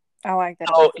 I like that.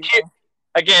 So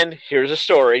again, here's a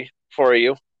story for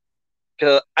you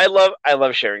because I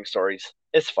love sharing stories.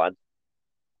 It's fun.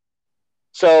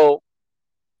 So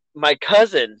my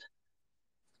cousin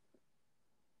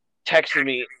texted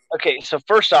me. Okay, so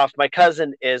first off, my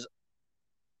cousin is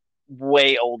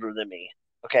way older than me.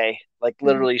 Okay, like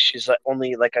literally, she's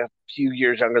only like a few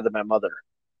years younger than my mother.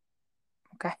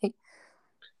 Okay.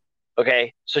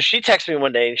 Okay, so she texts me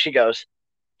one day and she goes,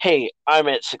 "Hey, I'm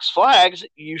at Six Flags.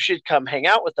 You should come hang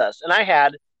out with us." And I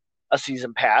had a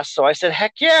season pass, so I said,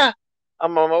 "Heck yeah,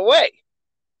 I'm on my way."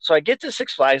 So I get to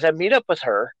Six Flags, I meet up with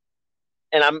her,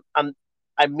 and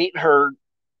I meet her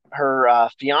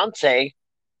fiance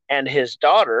and his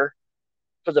daughter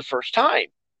for the first time,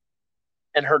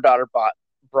 and her daughter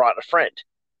brought a friend.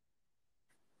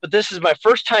 But this is my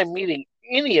first time meeting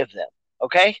any of them.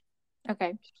 Okay,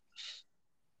 Okay.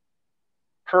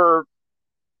 her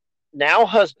now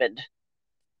husband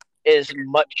is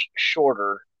much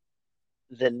shorter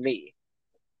than me,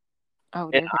 Oh,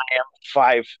 and dear. I am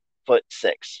 5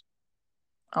 5'6".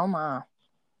 Oh my.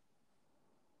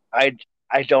 I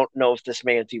I don't know if this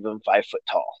man's even 5 foot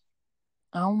tall.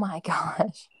 Oh my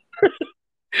gosh.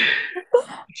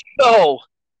 So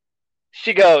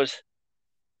she goes,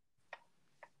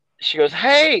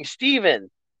 hey, Steven.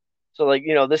 So like,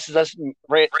 this is us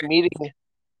meeting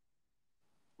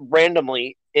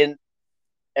randomly at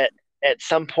at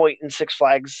some point in Six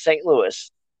Flags St.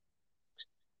 Louis.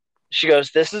 She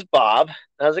goes, this is Bob.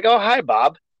 And I was like, oh, hi,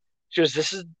 Bob. She goes,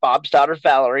 this is Bob's daughter,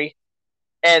 Valerie.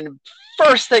 And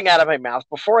first thing out of my mouth,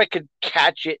 before I could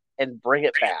catch it and bring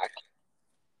it back,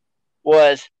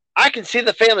 was, I can see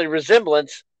the family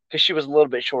resemblance, because she was a little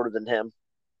bit shorter than him.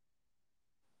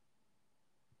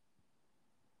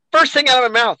 First thing out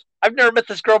of my mouth. I've never met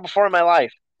this girl before in my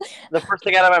life. The first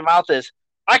thing out of my mouth is,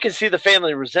 I can see the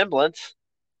family resemblance.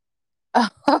 Oh,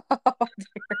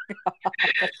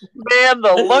 Man,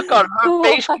 the look on her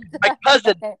face. My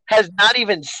cousin has not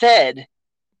even said,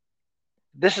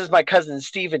 this is my cousin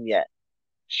Steven yet.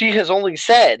 She has only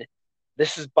said,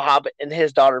 this is Bob and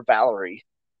his daughter Valerie.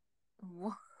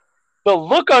 The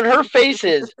look on her face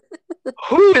is,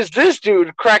 who is this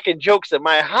dude cracking jokes at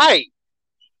my height?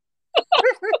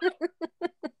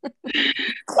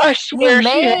 I swear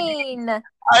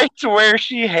I swear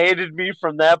she hated me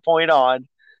from that point on.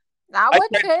 I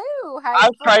would too.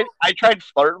 I tried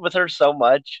flirting with her so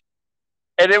much,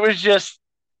 and it was just,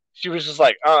 she was just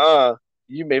like,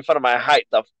 you made fun of my height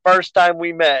the first time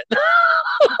we met.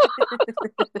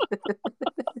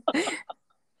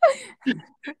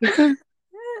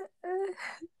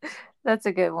 That's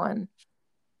a good one.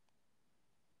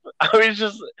 I was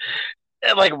just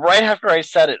like, right after I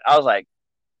said it, I was like,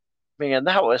 man,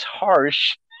 that was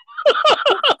harsh.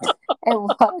 It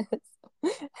was.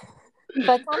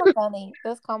 But kind of funny. It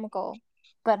was comical,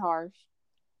 but harsh.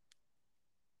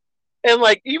 And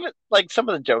like, even like some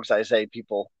of the jokes I say,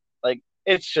 people, like,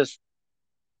 it's just,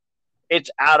 it's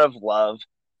out of love.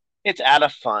 It's out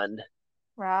of fun.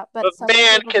 Right. But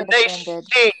man, can they sing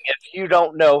if you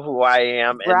don't know who I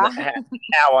am and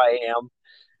how I am?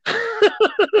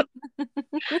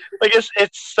 Like,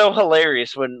 it's so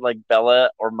hilarious when like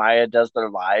Bella or Maya does their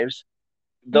lives.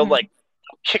 They'll like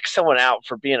kick someone out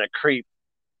for being a creep.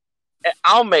 And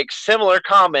I'll make similar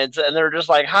comments, and they're just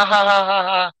like, ha ha ha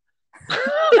ha ha.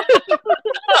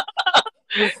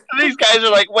 These guys are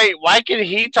like, wait, why can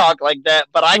he talk like that,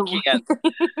 but I can't?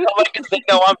 I'm like, because they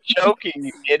know I'm joking,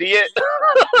 you idiot.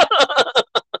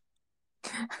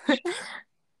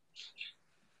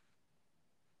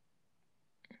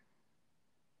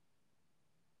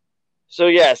 So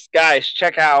yes, guys,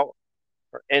 check out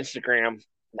her Instagram,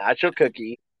 Nacho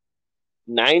Cookie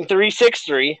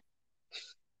 9363.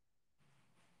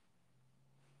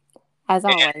 As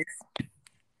always. And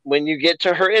when you get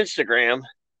to her Instagram,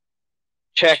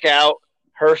 check out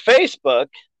her Facebook,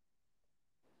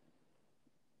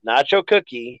 Nacho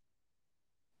Cookie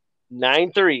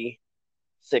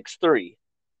 9363.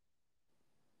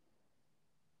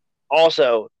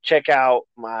 Also, check out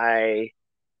my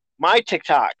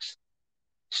TikToks,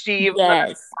 Steve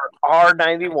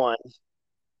R91.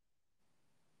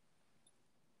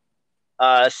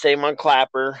 Same on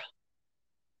Clapper.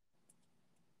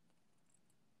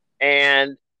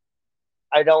 And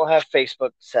I don't have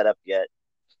Facebook set up yet,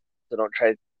 so don't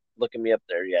try looking me up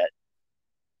there yet.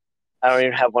 I don't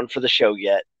even have one for the show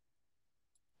yet.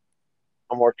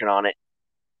 I'm working on it.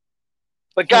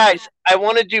 But guys, I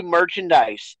want to do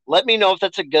merchandise. Let me know if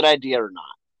that's a good idea or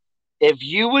not. If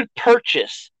you would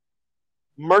purchase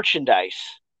merchandise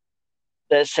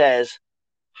that says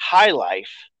High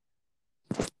Life,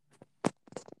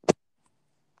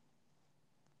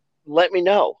 let me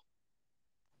know.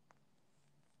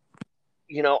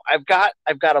 I've got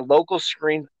a local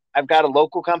screen. I've got a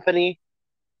local company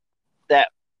that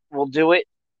will do it.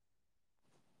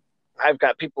 I've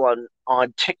got people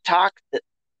on TikTok that.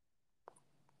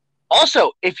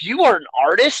 Also, if you are an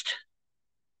artist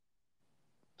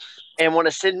and want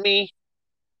to send me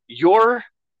your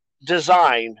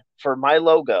design for my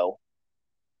logo,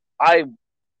 I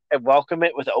welcome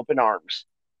it with open arms,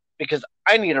 because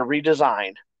I need a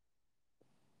redesign.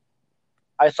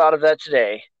 I thought of that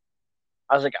today.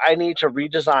 I was like, I need to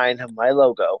redesign my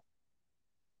logo.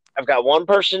 I've got one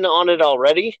person on it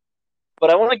already, but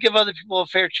I want to give other people a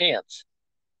fair chance.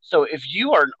 So if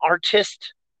you are an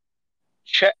artist,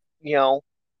 check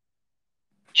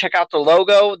out the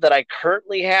logo that I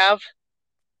currently have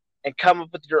and come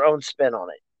up with your own spin on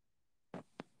it.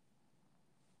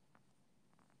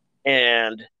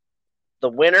 And the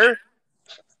winner,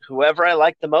 whoever I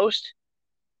like the most,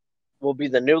 will be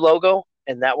the new logo,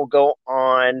 and that will go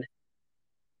on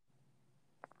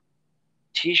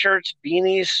t-shirts,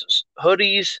 beanies,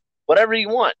 hoodies, whatever you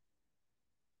want.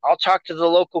 I'll talk to the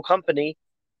local company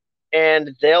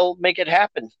and they'll make it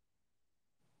happen.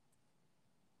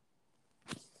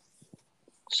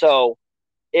 So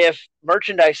if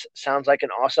merchandise sounds like an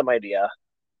awesome idea,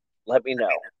 let me know.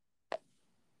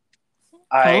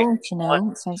 It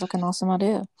sounds like an awesome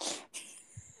idea.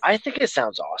 I think it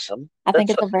sounds awesome. I think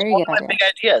it's a very good idea. Big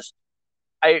ideas.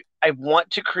 I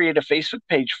want to create a Facebook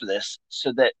page for this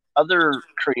so that other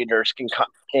creators can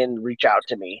reach out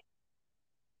to me.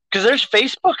 Because there's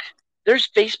Facebook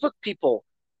people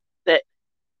that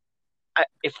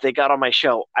if they got on my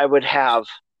show, I would have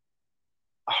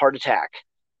a heart attack.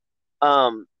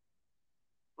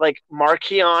 Like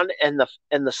Markion and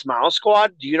the Smile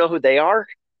Squad. Do you know who they are?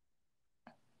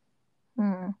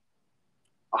 I'll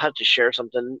have to share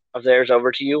something of theirs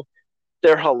over to you.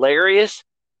 They're hilarious.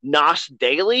 Nos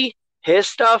Daily, his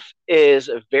stuff is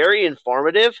very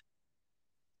informative.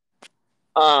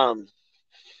 One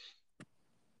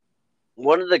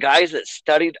of the guys that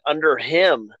studied under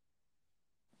him,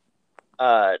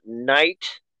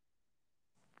 Knight.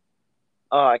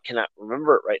 Oh, I cannot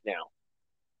remember it right now.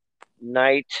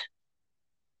 Knight.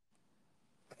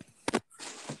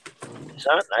 It's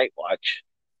not Night Watch.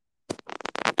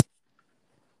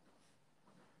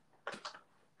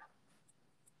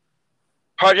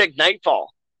 Project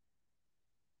Nightfall.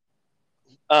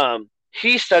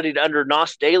 He studied under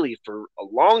Nos Daily for a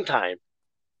long time.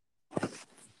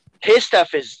 His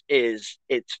stuff is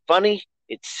it's funny,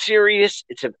 it's serious,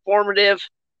 it's informative,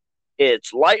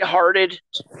 it's lighthearted,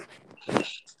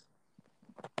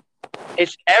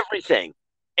 it's everything.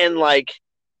 And like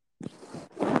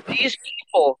these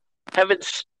people have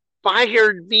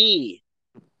inspired me.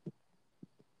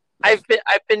 I've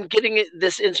been getting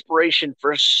this inspiration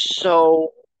for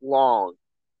so long.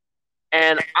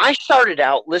 And I started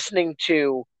out listening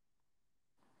to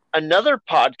another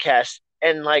podcast,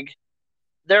 and like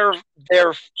their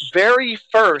very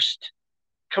first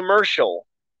commercial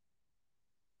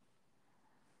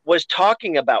was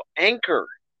talking about Anchor.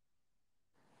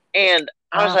 And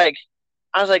I was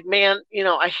like, man, you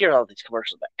know, I hear all these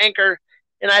commercials about Anchor,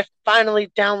 and I finally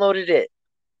downloaded it.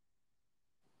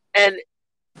 And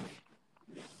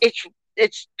it's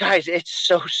guys, it's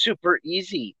so super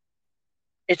easy.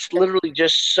 It's literally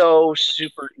just so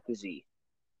super easy.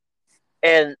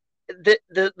 And the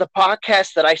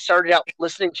podcast that I started out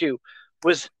listening to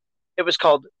was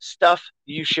called Stuff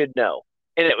You Should Know.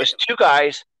 And it was two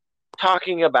guys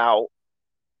talking about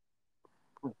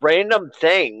random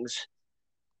things.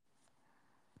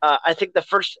 I think the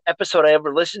first episode I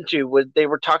ever listened to was they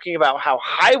were talking about how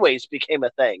highways became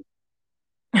a thing.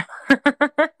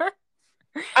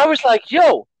 I was like,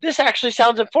 yo, this actually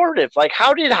sounds informative. Like,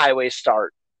 how did highways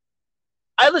start?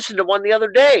 I listened to one the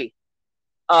other day.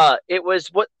 It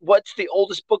was what's the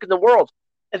oldest book in the world?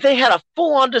 And they had a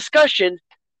full-on discussion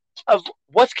of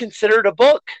what's considered a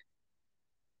book.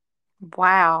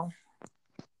 Wow.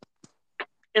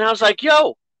 And I was like,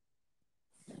 yo,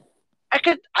 I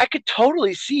could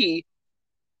totally see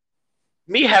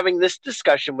me having this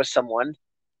discussion with someone.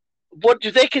 What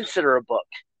do they consider a book?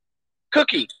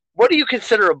 Cookie, what do you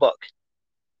consider a book?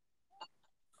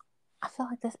 I feel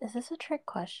like is this a trick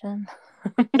question?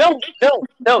 No.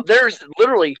 There's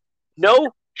literally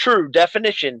no true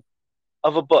definition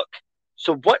of a book.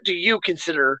 So what do you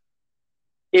consider,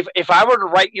 if I were to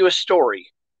write you a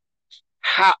story,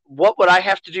 what would I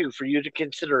have to do for you to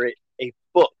consider it a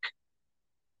book?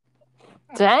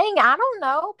 Dang, I don't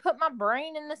know. Put my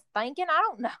brain in this thinking. I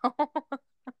don't know.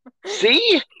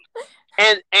 See?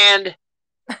 And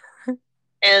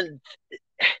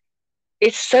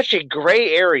it's such a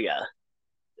gray area.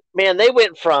 Man, they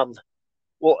went from,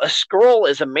 well, a scroll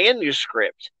is a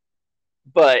manuscript,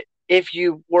 but if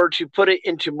you were to put it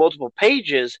into multiple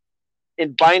pages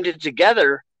and bind it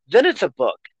together, then it's a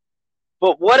book.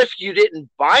 But what if you didn't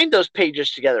bind those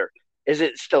pages together? Is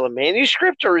it still a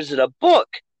manuscript or is it a book?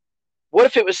 What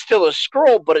if it was still a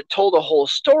scroll, but it told a whole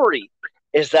story?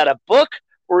 Is that a book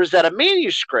or is that a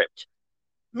manuscript?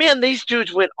 Man, these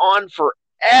dudes went on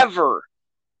forever.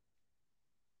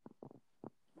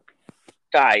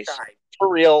 Guys, for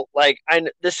real, like,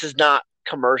 this is not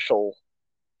commercial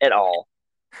at all.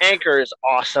 Anchor is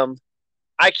awesome.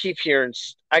 I kept hearing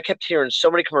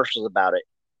so many commercials about it.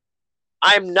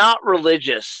 I'm not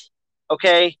religious,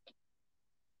 okay?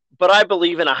 But I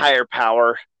believe in a higher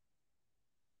power.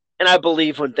 And I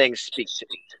believe when things speak to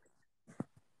me.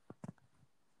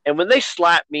 And when they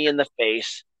slap me in the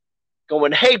face,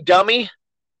 going, hey, dummy,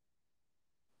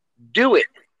 do it.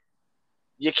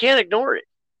 You can't ignore it.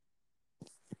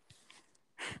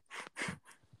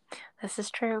 This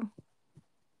is true.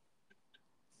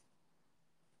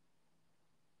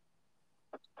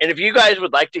 And if you guys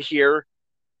would like to hear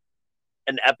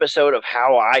an episode of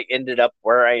how I ended up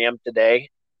where I am today,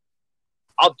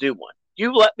 I'll do one.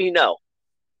 You let me know.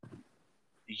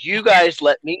 You guys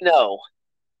let me know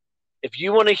if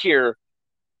you want to hear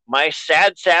my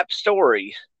sad sap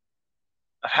story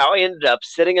of how I ended up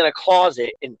sitting in a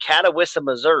closet in Catawissa,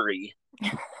 Missouri,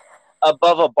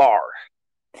 above a bar,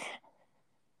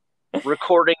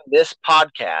 recording this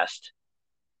podcast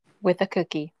with a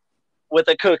cookie. With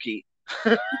a cookie.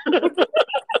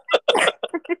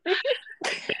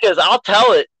 Because I'll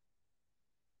tell it.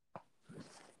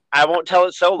 I won't tell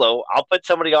it solo. I'll put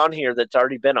somebody on here that's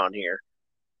already been on here.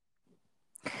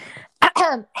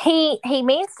 He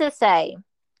means to say.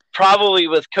 Probably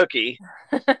with Cookie.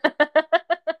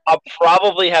 I'll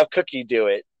probably have Cookie do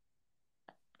it.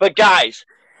 But guys,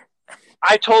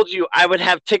 I told you I would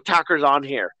have TikTokers on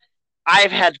here. I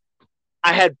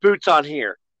had Boots on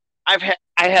here. I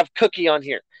have Cookie on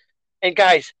here. And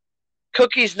guys,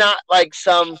 Cookie's not like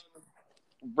some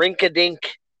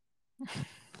rink-a-dink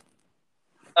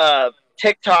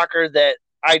TikToker that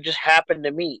I just happened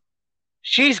to meet.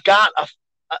 She's got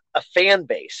a fan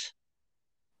base.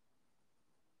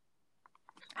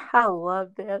 I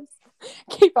love this.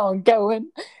 Keep on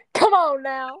going. Come on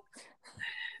now.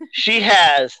 She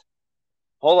has,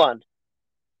 hold on,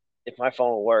 if my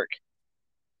phone will work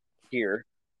here.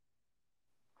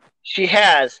 She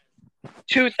has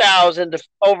 2,000 to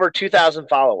over 2,000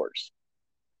 followers.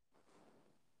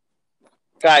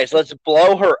 Guys, let's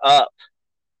blow her up.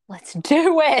 Let's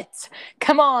do it.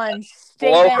 Come on,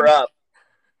 Steven. Blow her up.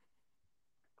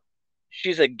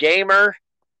 She's a gamer.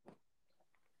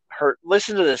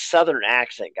 Listen to the southern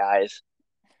accent, guys.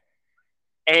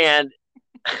 And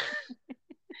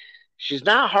she's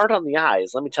not hard on the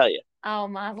eyes, let me tell you. Oh,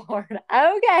 my Lord.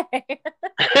 Okay.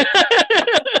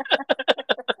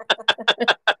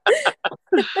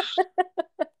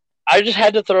 I just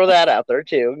had to throw that out there,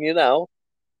 too, you know.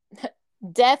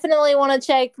 Definitely want to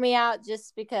check me out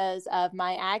just because of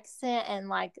my accent and,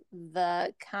 like,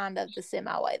 the kind of the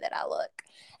semi way that I look.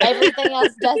 Everything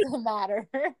else doesn't matter.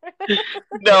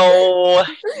 No.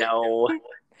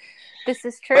 This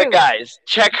is true. But, guys,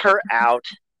 check her out.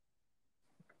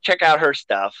 Check out her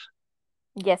stuff.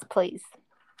 Yes, please.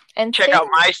 And check out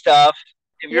my stuff.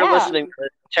 If you're listening,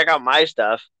 check out my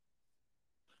stuff.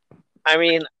 I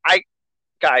mean, I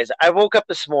woke up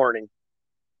this morning.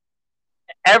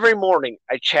 Every morning,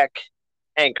 I check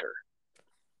Anchor.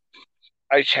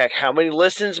 I check how many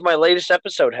listens my latest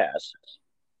episode has.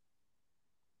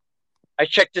 I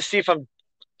check to see if I'm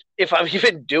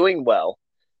even doing well.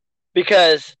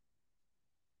 Because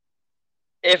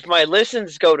if my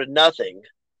listens go to nothing,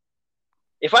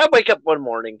 if I wake up one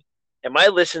morning and my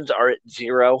listens are at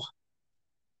 0,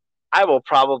 I will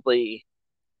probably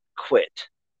quit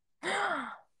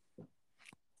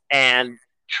and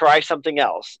try something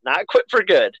else. Not quit for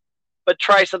good, but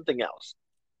try something else.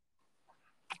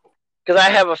 Because I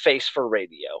have a face for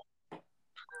radio.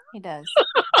 He does.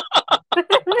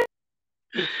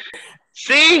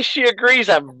 See, she agrees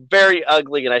I'm very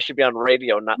ugly and I should be on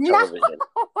radio, not television.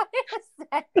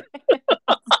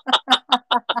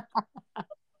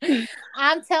 No,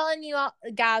 I'm telling you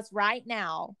guys right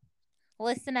now,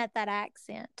 listen at that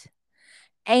accent.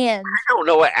 And I don't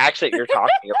know what accent you're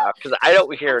talking about because I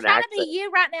don't hear an accent. I'm trying to be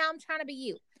you right now. I'm trying to be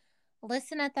you.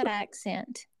 Listen at that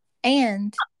accent.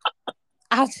 And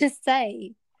I'll just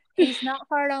say, he's not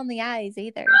hard on the eyes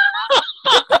either.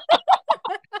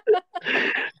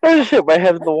 I just hit my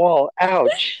head on the wall.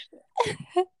 Ouch.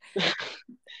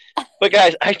 But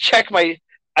guys, I check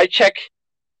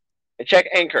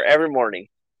Anchor every morning.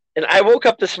 And I woke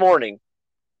up this morning.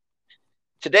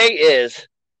 Today is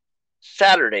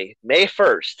Saturday, May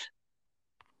 1st.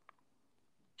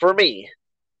 For me.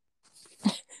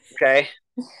 Okay?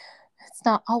 It's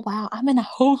not, oh wow, I'm in a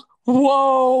whole,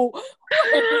 whoa.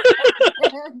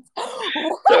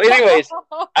 So anyways,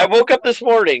 I woke up this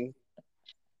morning.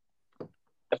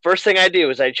 The first thing I do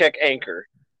is I check Anchor.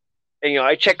 And,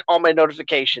 I check all my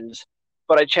notifications,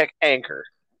 but I check Anchor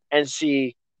and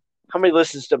see how many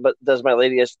listens does my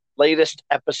latest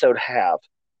episode have.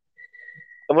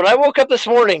 And when I woke up this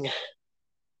morning,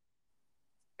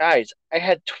 guys, I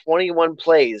had 21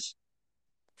 plays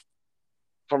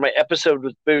for my episode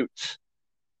with Boots.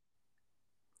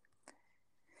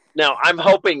 Now, I'm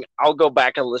hoping I'll go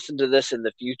back and listen to this in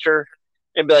the future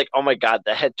and be like, oh my God,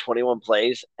 that had 21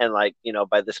 plays. And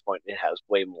by this point, it has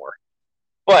way more.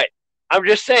 But I'm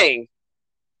just saying,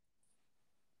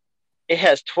 it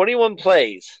has 21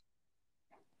 plays.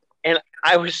 And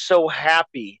I was so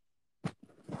happy.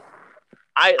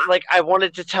 I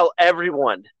wanted to tell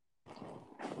everyone.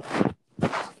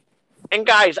 And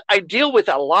guys, I deal with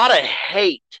a lot of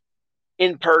hate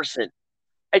in person.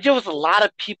 I deal with a lot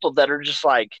of people that are just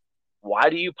like, why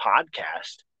do you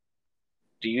podcast?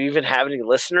 Do you even have any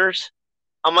listeners?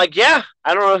 I'm like, yeah,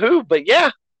 I don't know who, but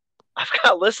yeah, I've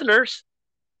got listeners.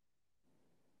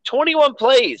 21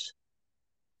 plays.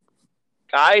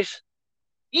 Guys,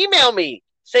 email me.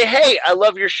 Say, hey, I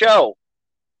love your show.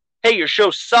 Hey, your show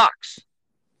sucks.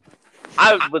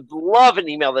 I would love an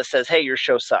email that says, hey, your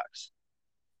show sucks.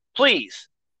 Please,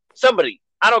 somebody,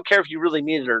 I don't care if you really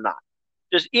mean it or not.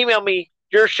 Just email me,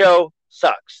 your show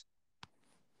sucks.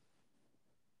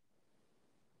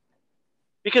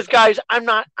 Because guys, I'm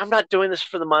not doing this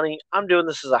for the money. I'm doing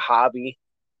this as a hobby.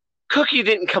 Cookie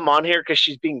didn't come on here because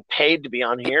she's being paid to be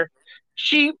on here.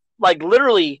 She like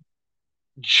literally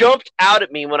jumped out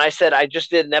at me when I said I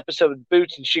just did an episode with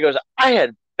Boots, and she goes, I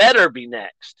had better be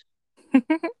next.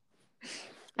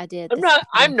 I did.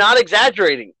 I'm not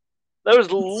exaggerating. That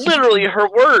was literally her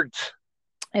words.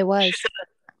 It was.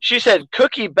 She said,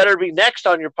 Cookie better be next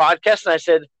on your podcast. And I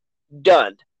said,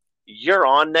 done. You're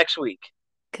on next week.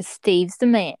 Because Steve's the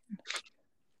man.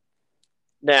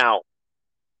 Now,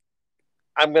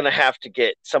 I'm going to have to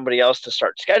get somebody else to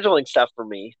start scheduling stuff for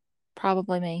me.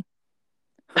 Probably me.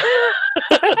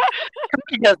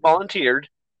 Cookie has volunteered,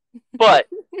 but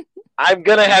I'm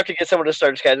going to have to get someone to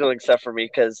start scheduling stuff for me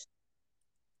because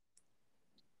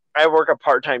I work a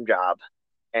part-time job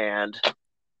and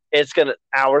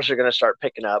hours are going to start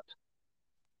picking up.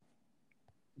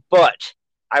 But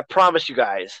I promise you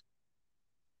guys,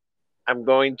 I'm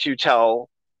going to tell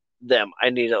them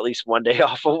I need at least one day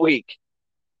off a week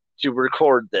to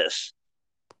record this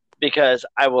because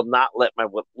I will not let my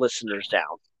listeners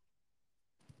down.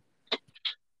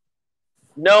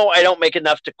 No, I don't make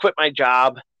enough to quit my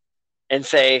job and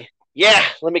say, yeah,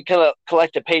 let me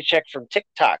collect a paycheck from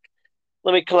TikTok.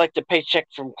 Let me collect a paycheck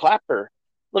from Clapper.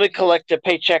 Let me collect a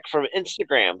paycheck from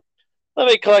Instagram. Let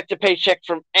me collect a paycheck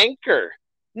from Anchor.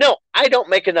 No, I don't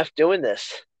make enough doing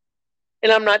this.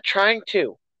 And I'm not trying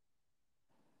to.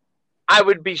 I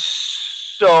would be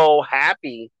so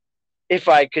happy if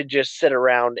I could just sit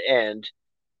around and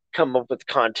come up with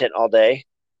content all day.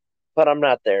 But I'm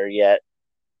not there yet.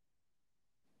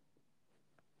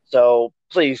 So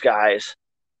please, guys,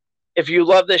 if you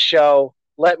love this show,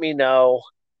 let me know.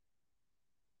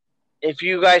 If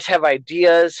you guys have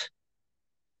ideas,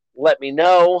 let me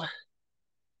know.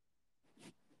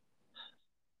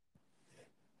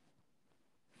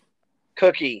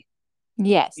 Cookie.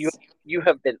 Yes. You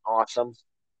have been awesome.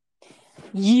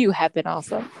 You have been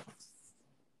awesome.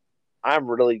 I'm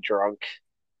really drunk.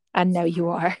 I know you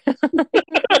are.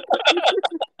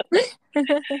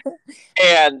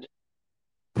 And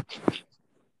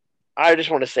I just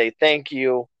want to say thank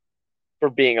you for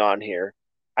being on here.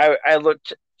 I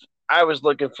was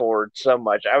looking forward so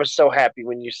much. I was so happy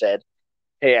when you said,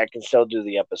 hey, I can still do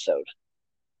the episode.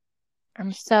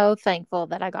 I'm so thankful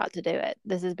that I got to do it.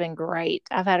 This has been great.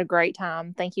 I've had a great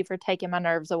time. Thank you for taking my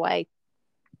nerves away.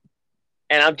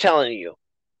 And I'm telling you,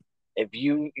 if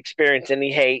you experience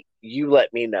any hate, you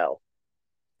let me know.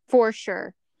 For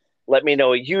sure. Let me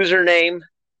know a username,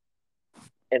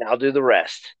 and I'll do the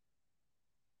rest.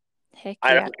 Heck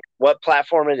I don't care what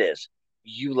platform it is.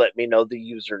 You let me know the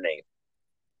username.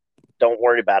 Don't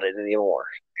worry about it anymore.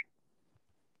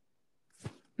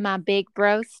 My big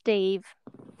bro, Steve.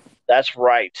 That's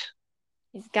right.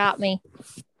 He's got me.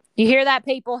 You hear that,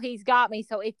 people? He's got me.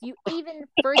 So if you even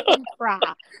freaking try.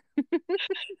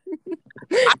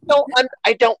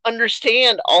 I don't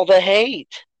understand all the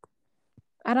hate.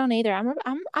 I don't either. I feel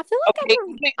like okay,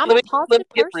 I'm a positive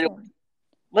person.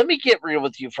 Let me get real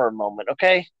with you for a moment,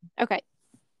 okay? Okay.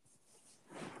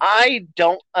 I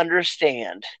don't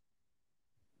understand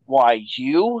why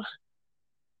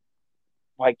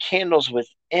Candles with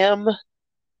M,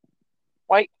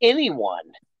 why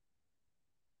anyone.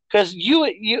 Because you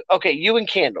and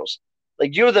Candles,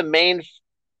 like you're the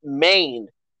main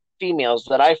females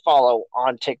that I follow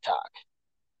on TikTok.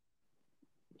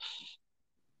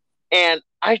 And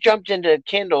I jumped into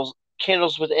Candles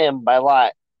with M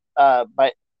by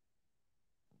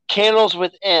Candles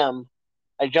with M.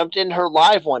 I jumped in her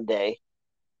live one day,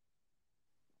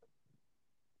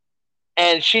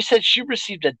 and she said she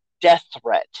received a death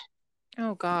threat.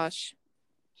 Oh gosh.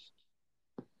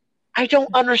 I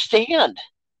don't understand.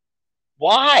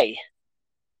 Why?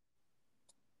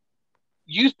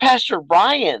 Youth Pastor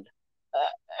Ryan,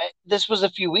 this was a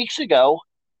few weeks ago,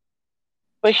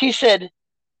 but he said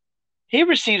he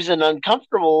receives an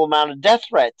uncomfortable amount of death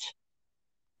threats.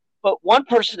 But one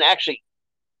person actually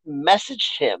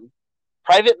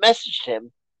private messaged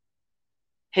him,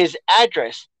 his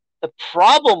address. The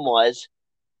problem was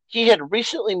he had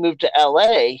recently moved to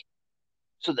LA,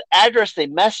 so the address they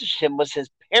messaged him was his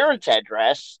parents'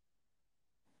 address.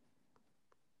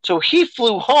 So he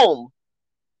flew home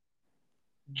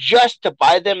just to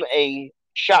buy them a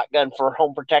shotgun for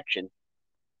home protection.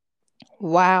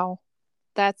 Wow.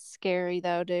 That's scary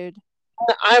though, dude.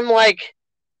 I'm like,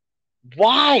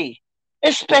 why?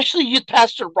 Especially Youth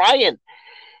Pastor Ryan.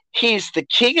 He's the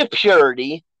king of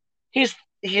purity. He's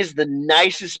the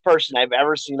nicest person I've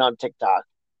ever seen on TikTok.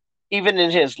 Even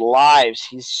in his lives,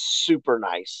 he's super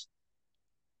nice.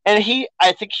 And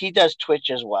I think he does Twitch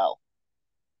as well.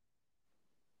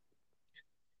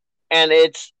 And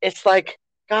it's like,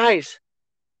 guys,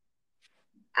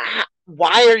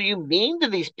 why are you mean to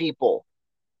these people?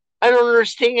 I don't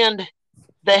understand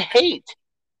the hate.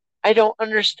 I don't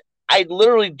understand. I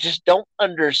literally just don't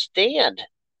understand.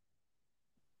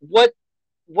 What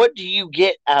what do you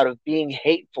get out of being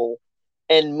hateful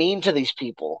and mean to these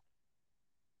people?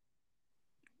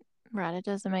 Right, it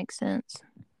doesn't make sense.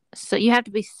 So you have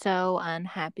to be so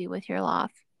unhappy with your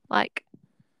life. Like,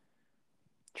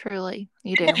 truly,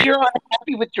 you do. If you're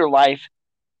unhappy with your life,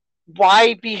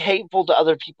 why be hateful to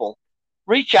other people?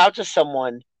 Reach out to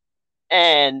someone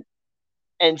and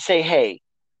say, "Hey,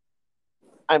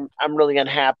 I'm really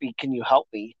unhappy. Can you help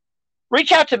me?"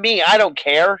 Reach out to me. I don't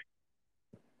care.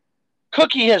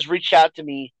 Cookie has reached out to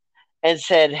me and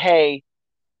said, "Hey,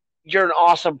 you're an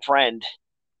awesome friend.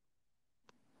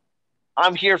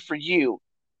 I'm here for you."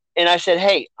 And I said,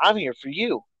 "Hey, I'm here for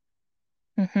you."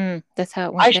 That's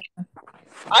how it I went down.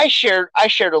 I shared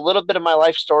a little bit of my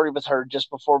life story with her just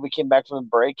before we came back from the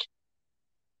break,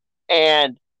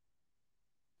 and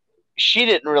she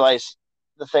didn't realize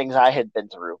the things I had been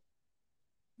through.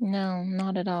 No,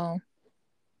 not at all.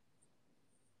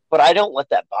 But I don't let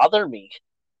that bother me.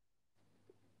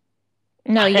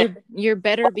 No, you're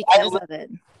better because of it.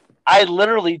 I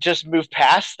literally just move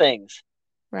past things.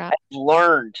 Right. I've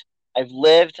learned. I've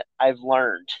lived. I've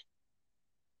learned.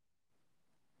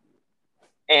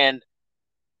 And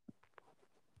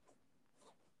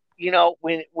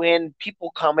when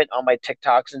people comment on my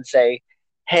TikToks and say,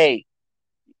 "Hey,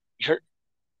 you're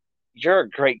you're a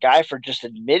great guy for just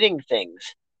admitting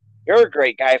things. You're a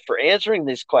great guy for answering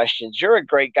these questions. You're a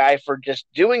great guy for just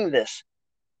doing this."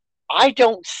 I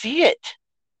don't see it.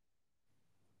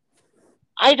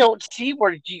 I don't see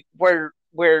where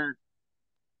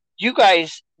you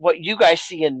guys what you guys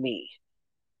see in me.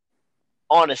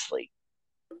 Honestly,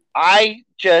 I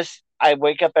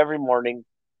wake up every morning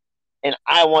and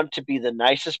I want to be the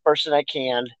nicest person I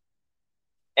can,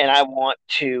 and I want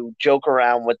to joke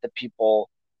around with the people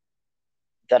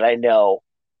that I know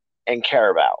and care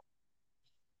about.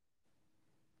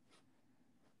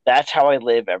 That's how I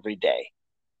live every day.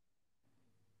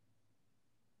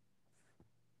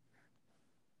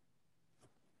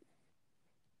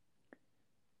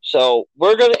 So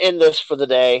we're going to end this for the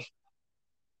day.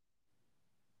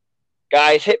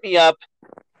 Guys, hit me up.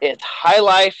 It's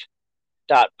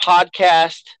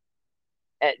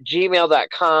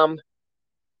highlife.podcast@gmail.com.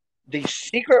 The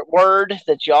secret word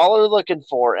that y'all are looking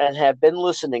for and have been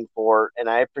listening for, and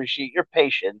I appreciate your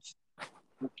patience.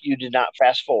 You did not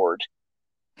fast forward.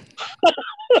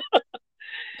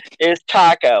 Is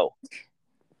taco.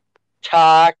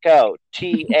 Taco.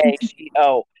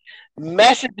 TACO.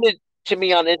 Message it to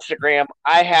me on Instagram.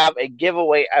 I have a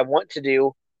giveaway I want to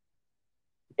do.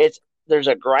 There's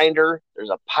a grinder, there's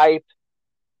a pipe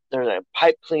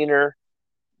cleaner,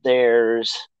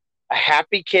 there's a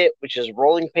happy kit, which is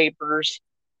rolling papers,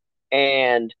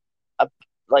 and a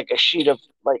sheet of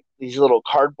like these little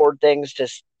cardboard things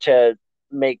to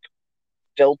make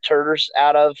filters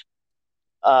out of.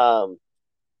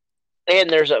 And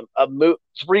there's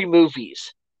 3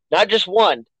 movies, not just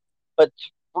one, but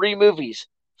 3 movies.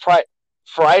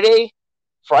 Friday,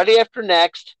 Friday after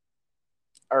next,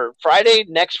 or Friday,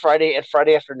 next Friday, and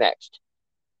Friday after next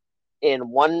in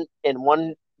one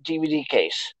DVD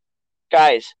case.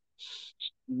 Guys,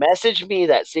 message me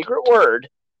that secret word,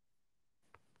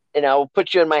 and I will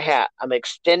put you in my hat. I'm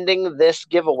extending this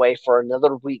giveaway for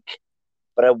another week,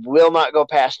 but I will not go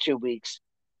past 2 weeks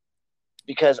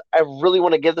because I really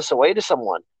want to give this away to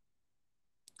someone.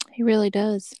 He really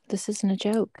does. This isn't a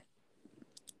joke.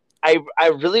 I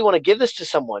really want to give this to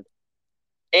someone,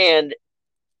 and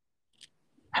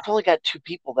I've only got 2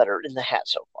 people that are in the hat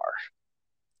so far.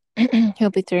 He'll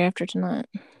be 3 after tonight.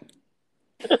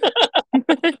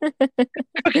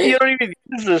 You don't even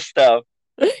use this stuff.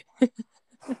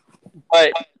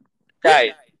 But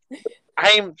guys,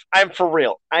 I'm for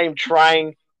real. I am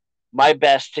trying my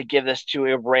best to give this to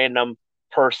a random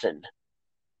person.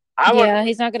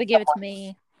 He's not going to give it to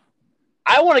me.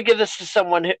 I want to give this to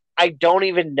someone who I don't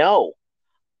even know.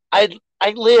 I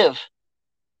live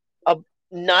a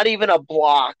not even a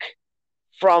block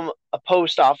from a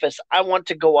post office. I want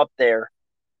to go up there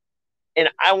and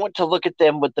I want to look at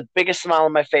them with the biggest smile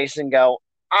on my face and go,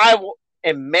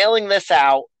 am mailing this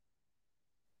out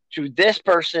to this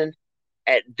person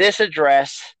at this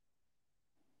address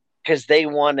because they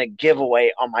won a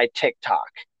giveaway on my TikTok.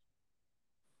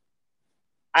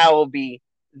 I will be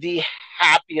the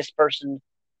happiest person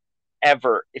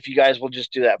ever if you guys will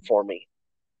just do that for me.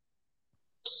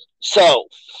 So,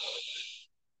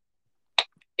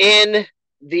 in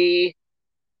the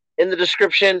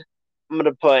description, I'm going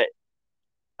to put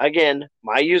again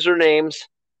my usernames,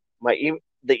 the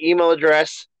email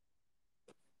address,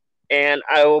 and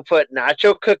I will put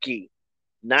Nacho Cookie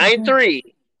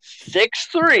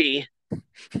 9363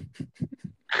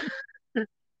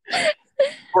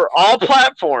 for all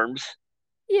platforms.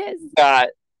 Yes.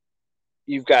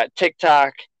 You've got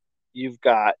TikTok, you've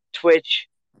got Twitch,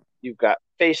 you've got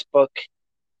Facebook,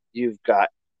 you've got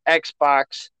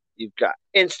Xbox, you've got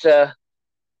Insta.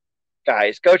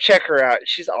 Guys, go check her out.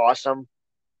 She's awesome.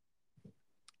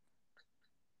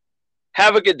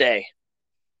 Have a good day.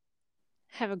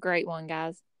 Have a great one,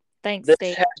 guys. Thanks, This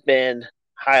Steve. has been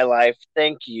High Life.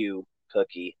 Thank you,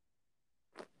 Cookie.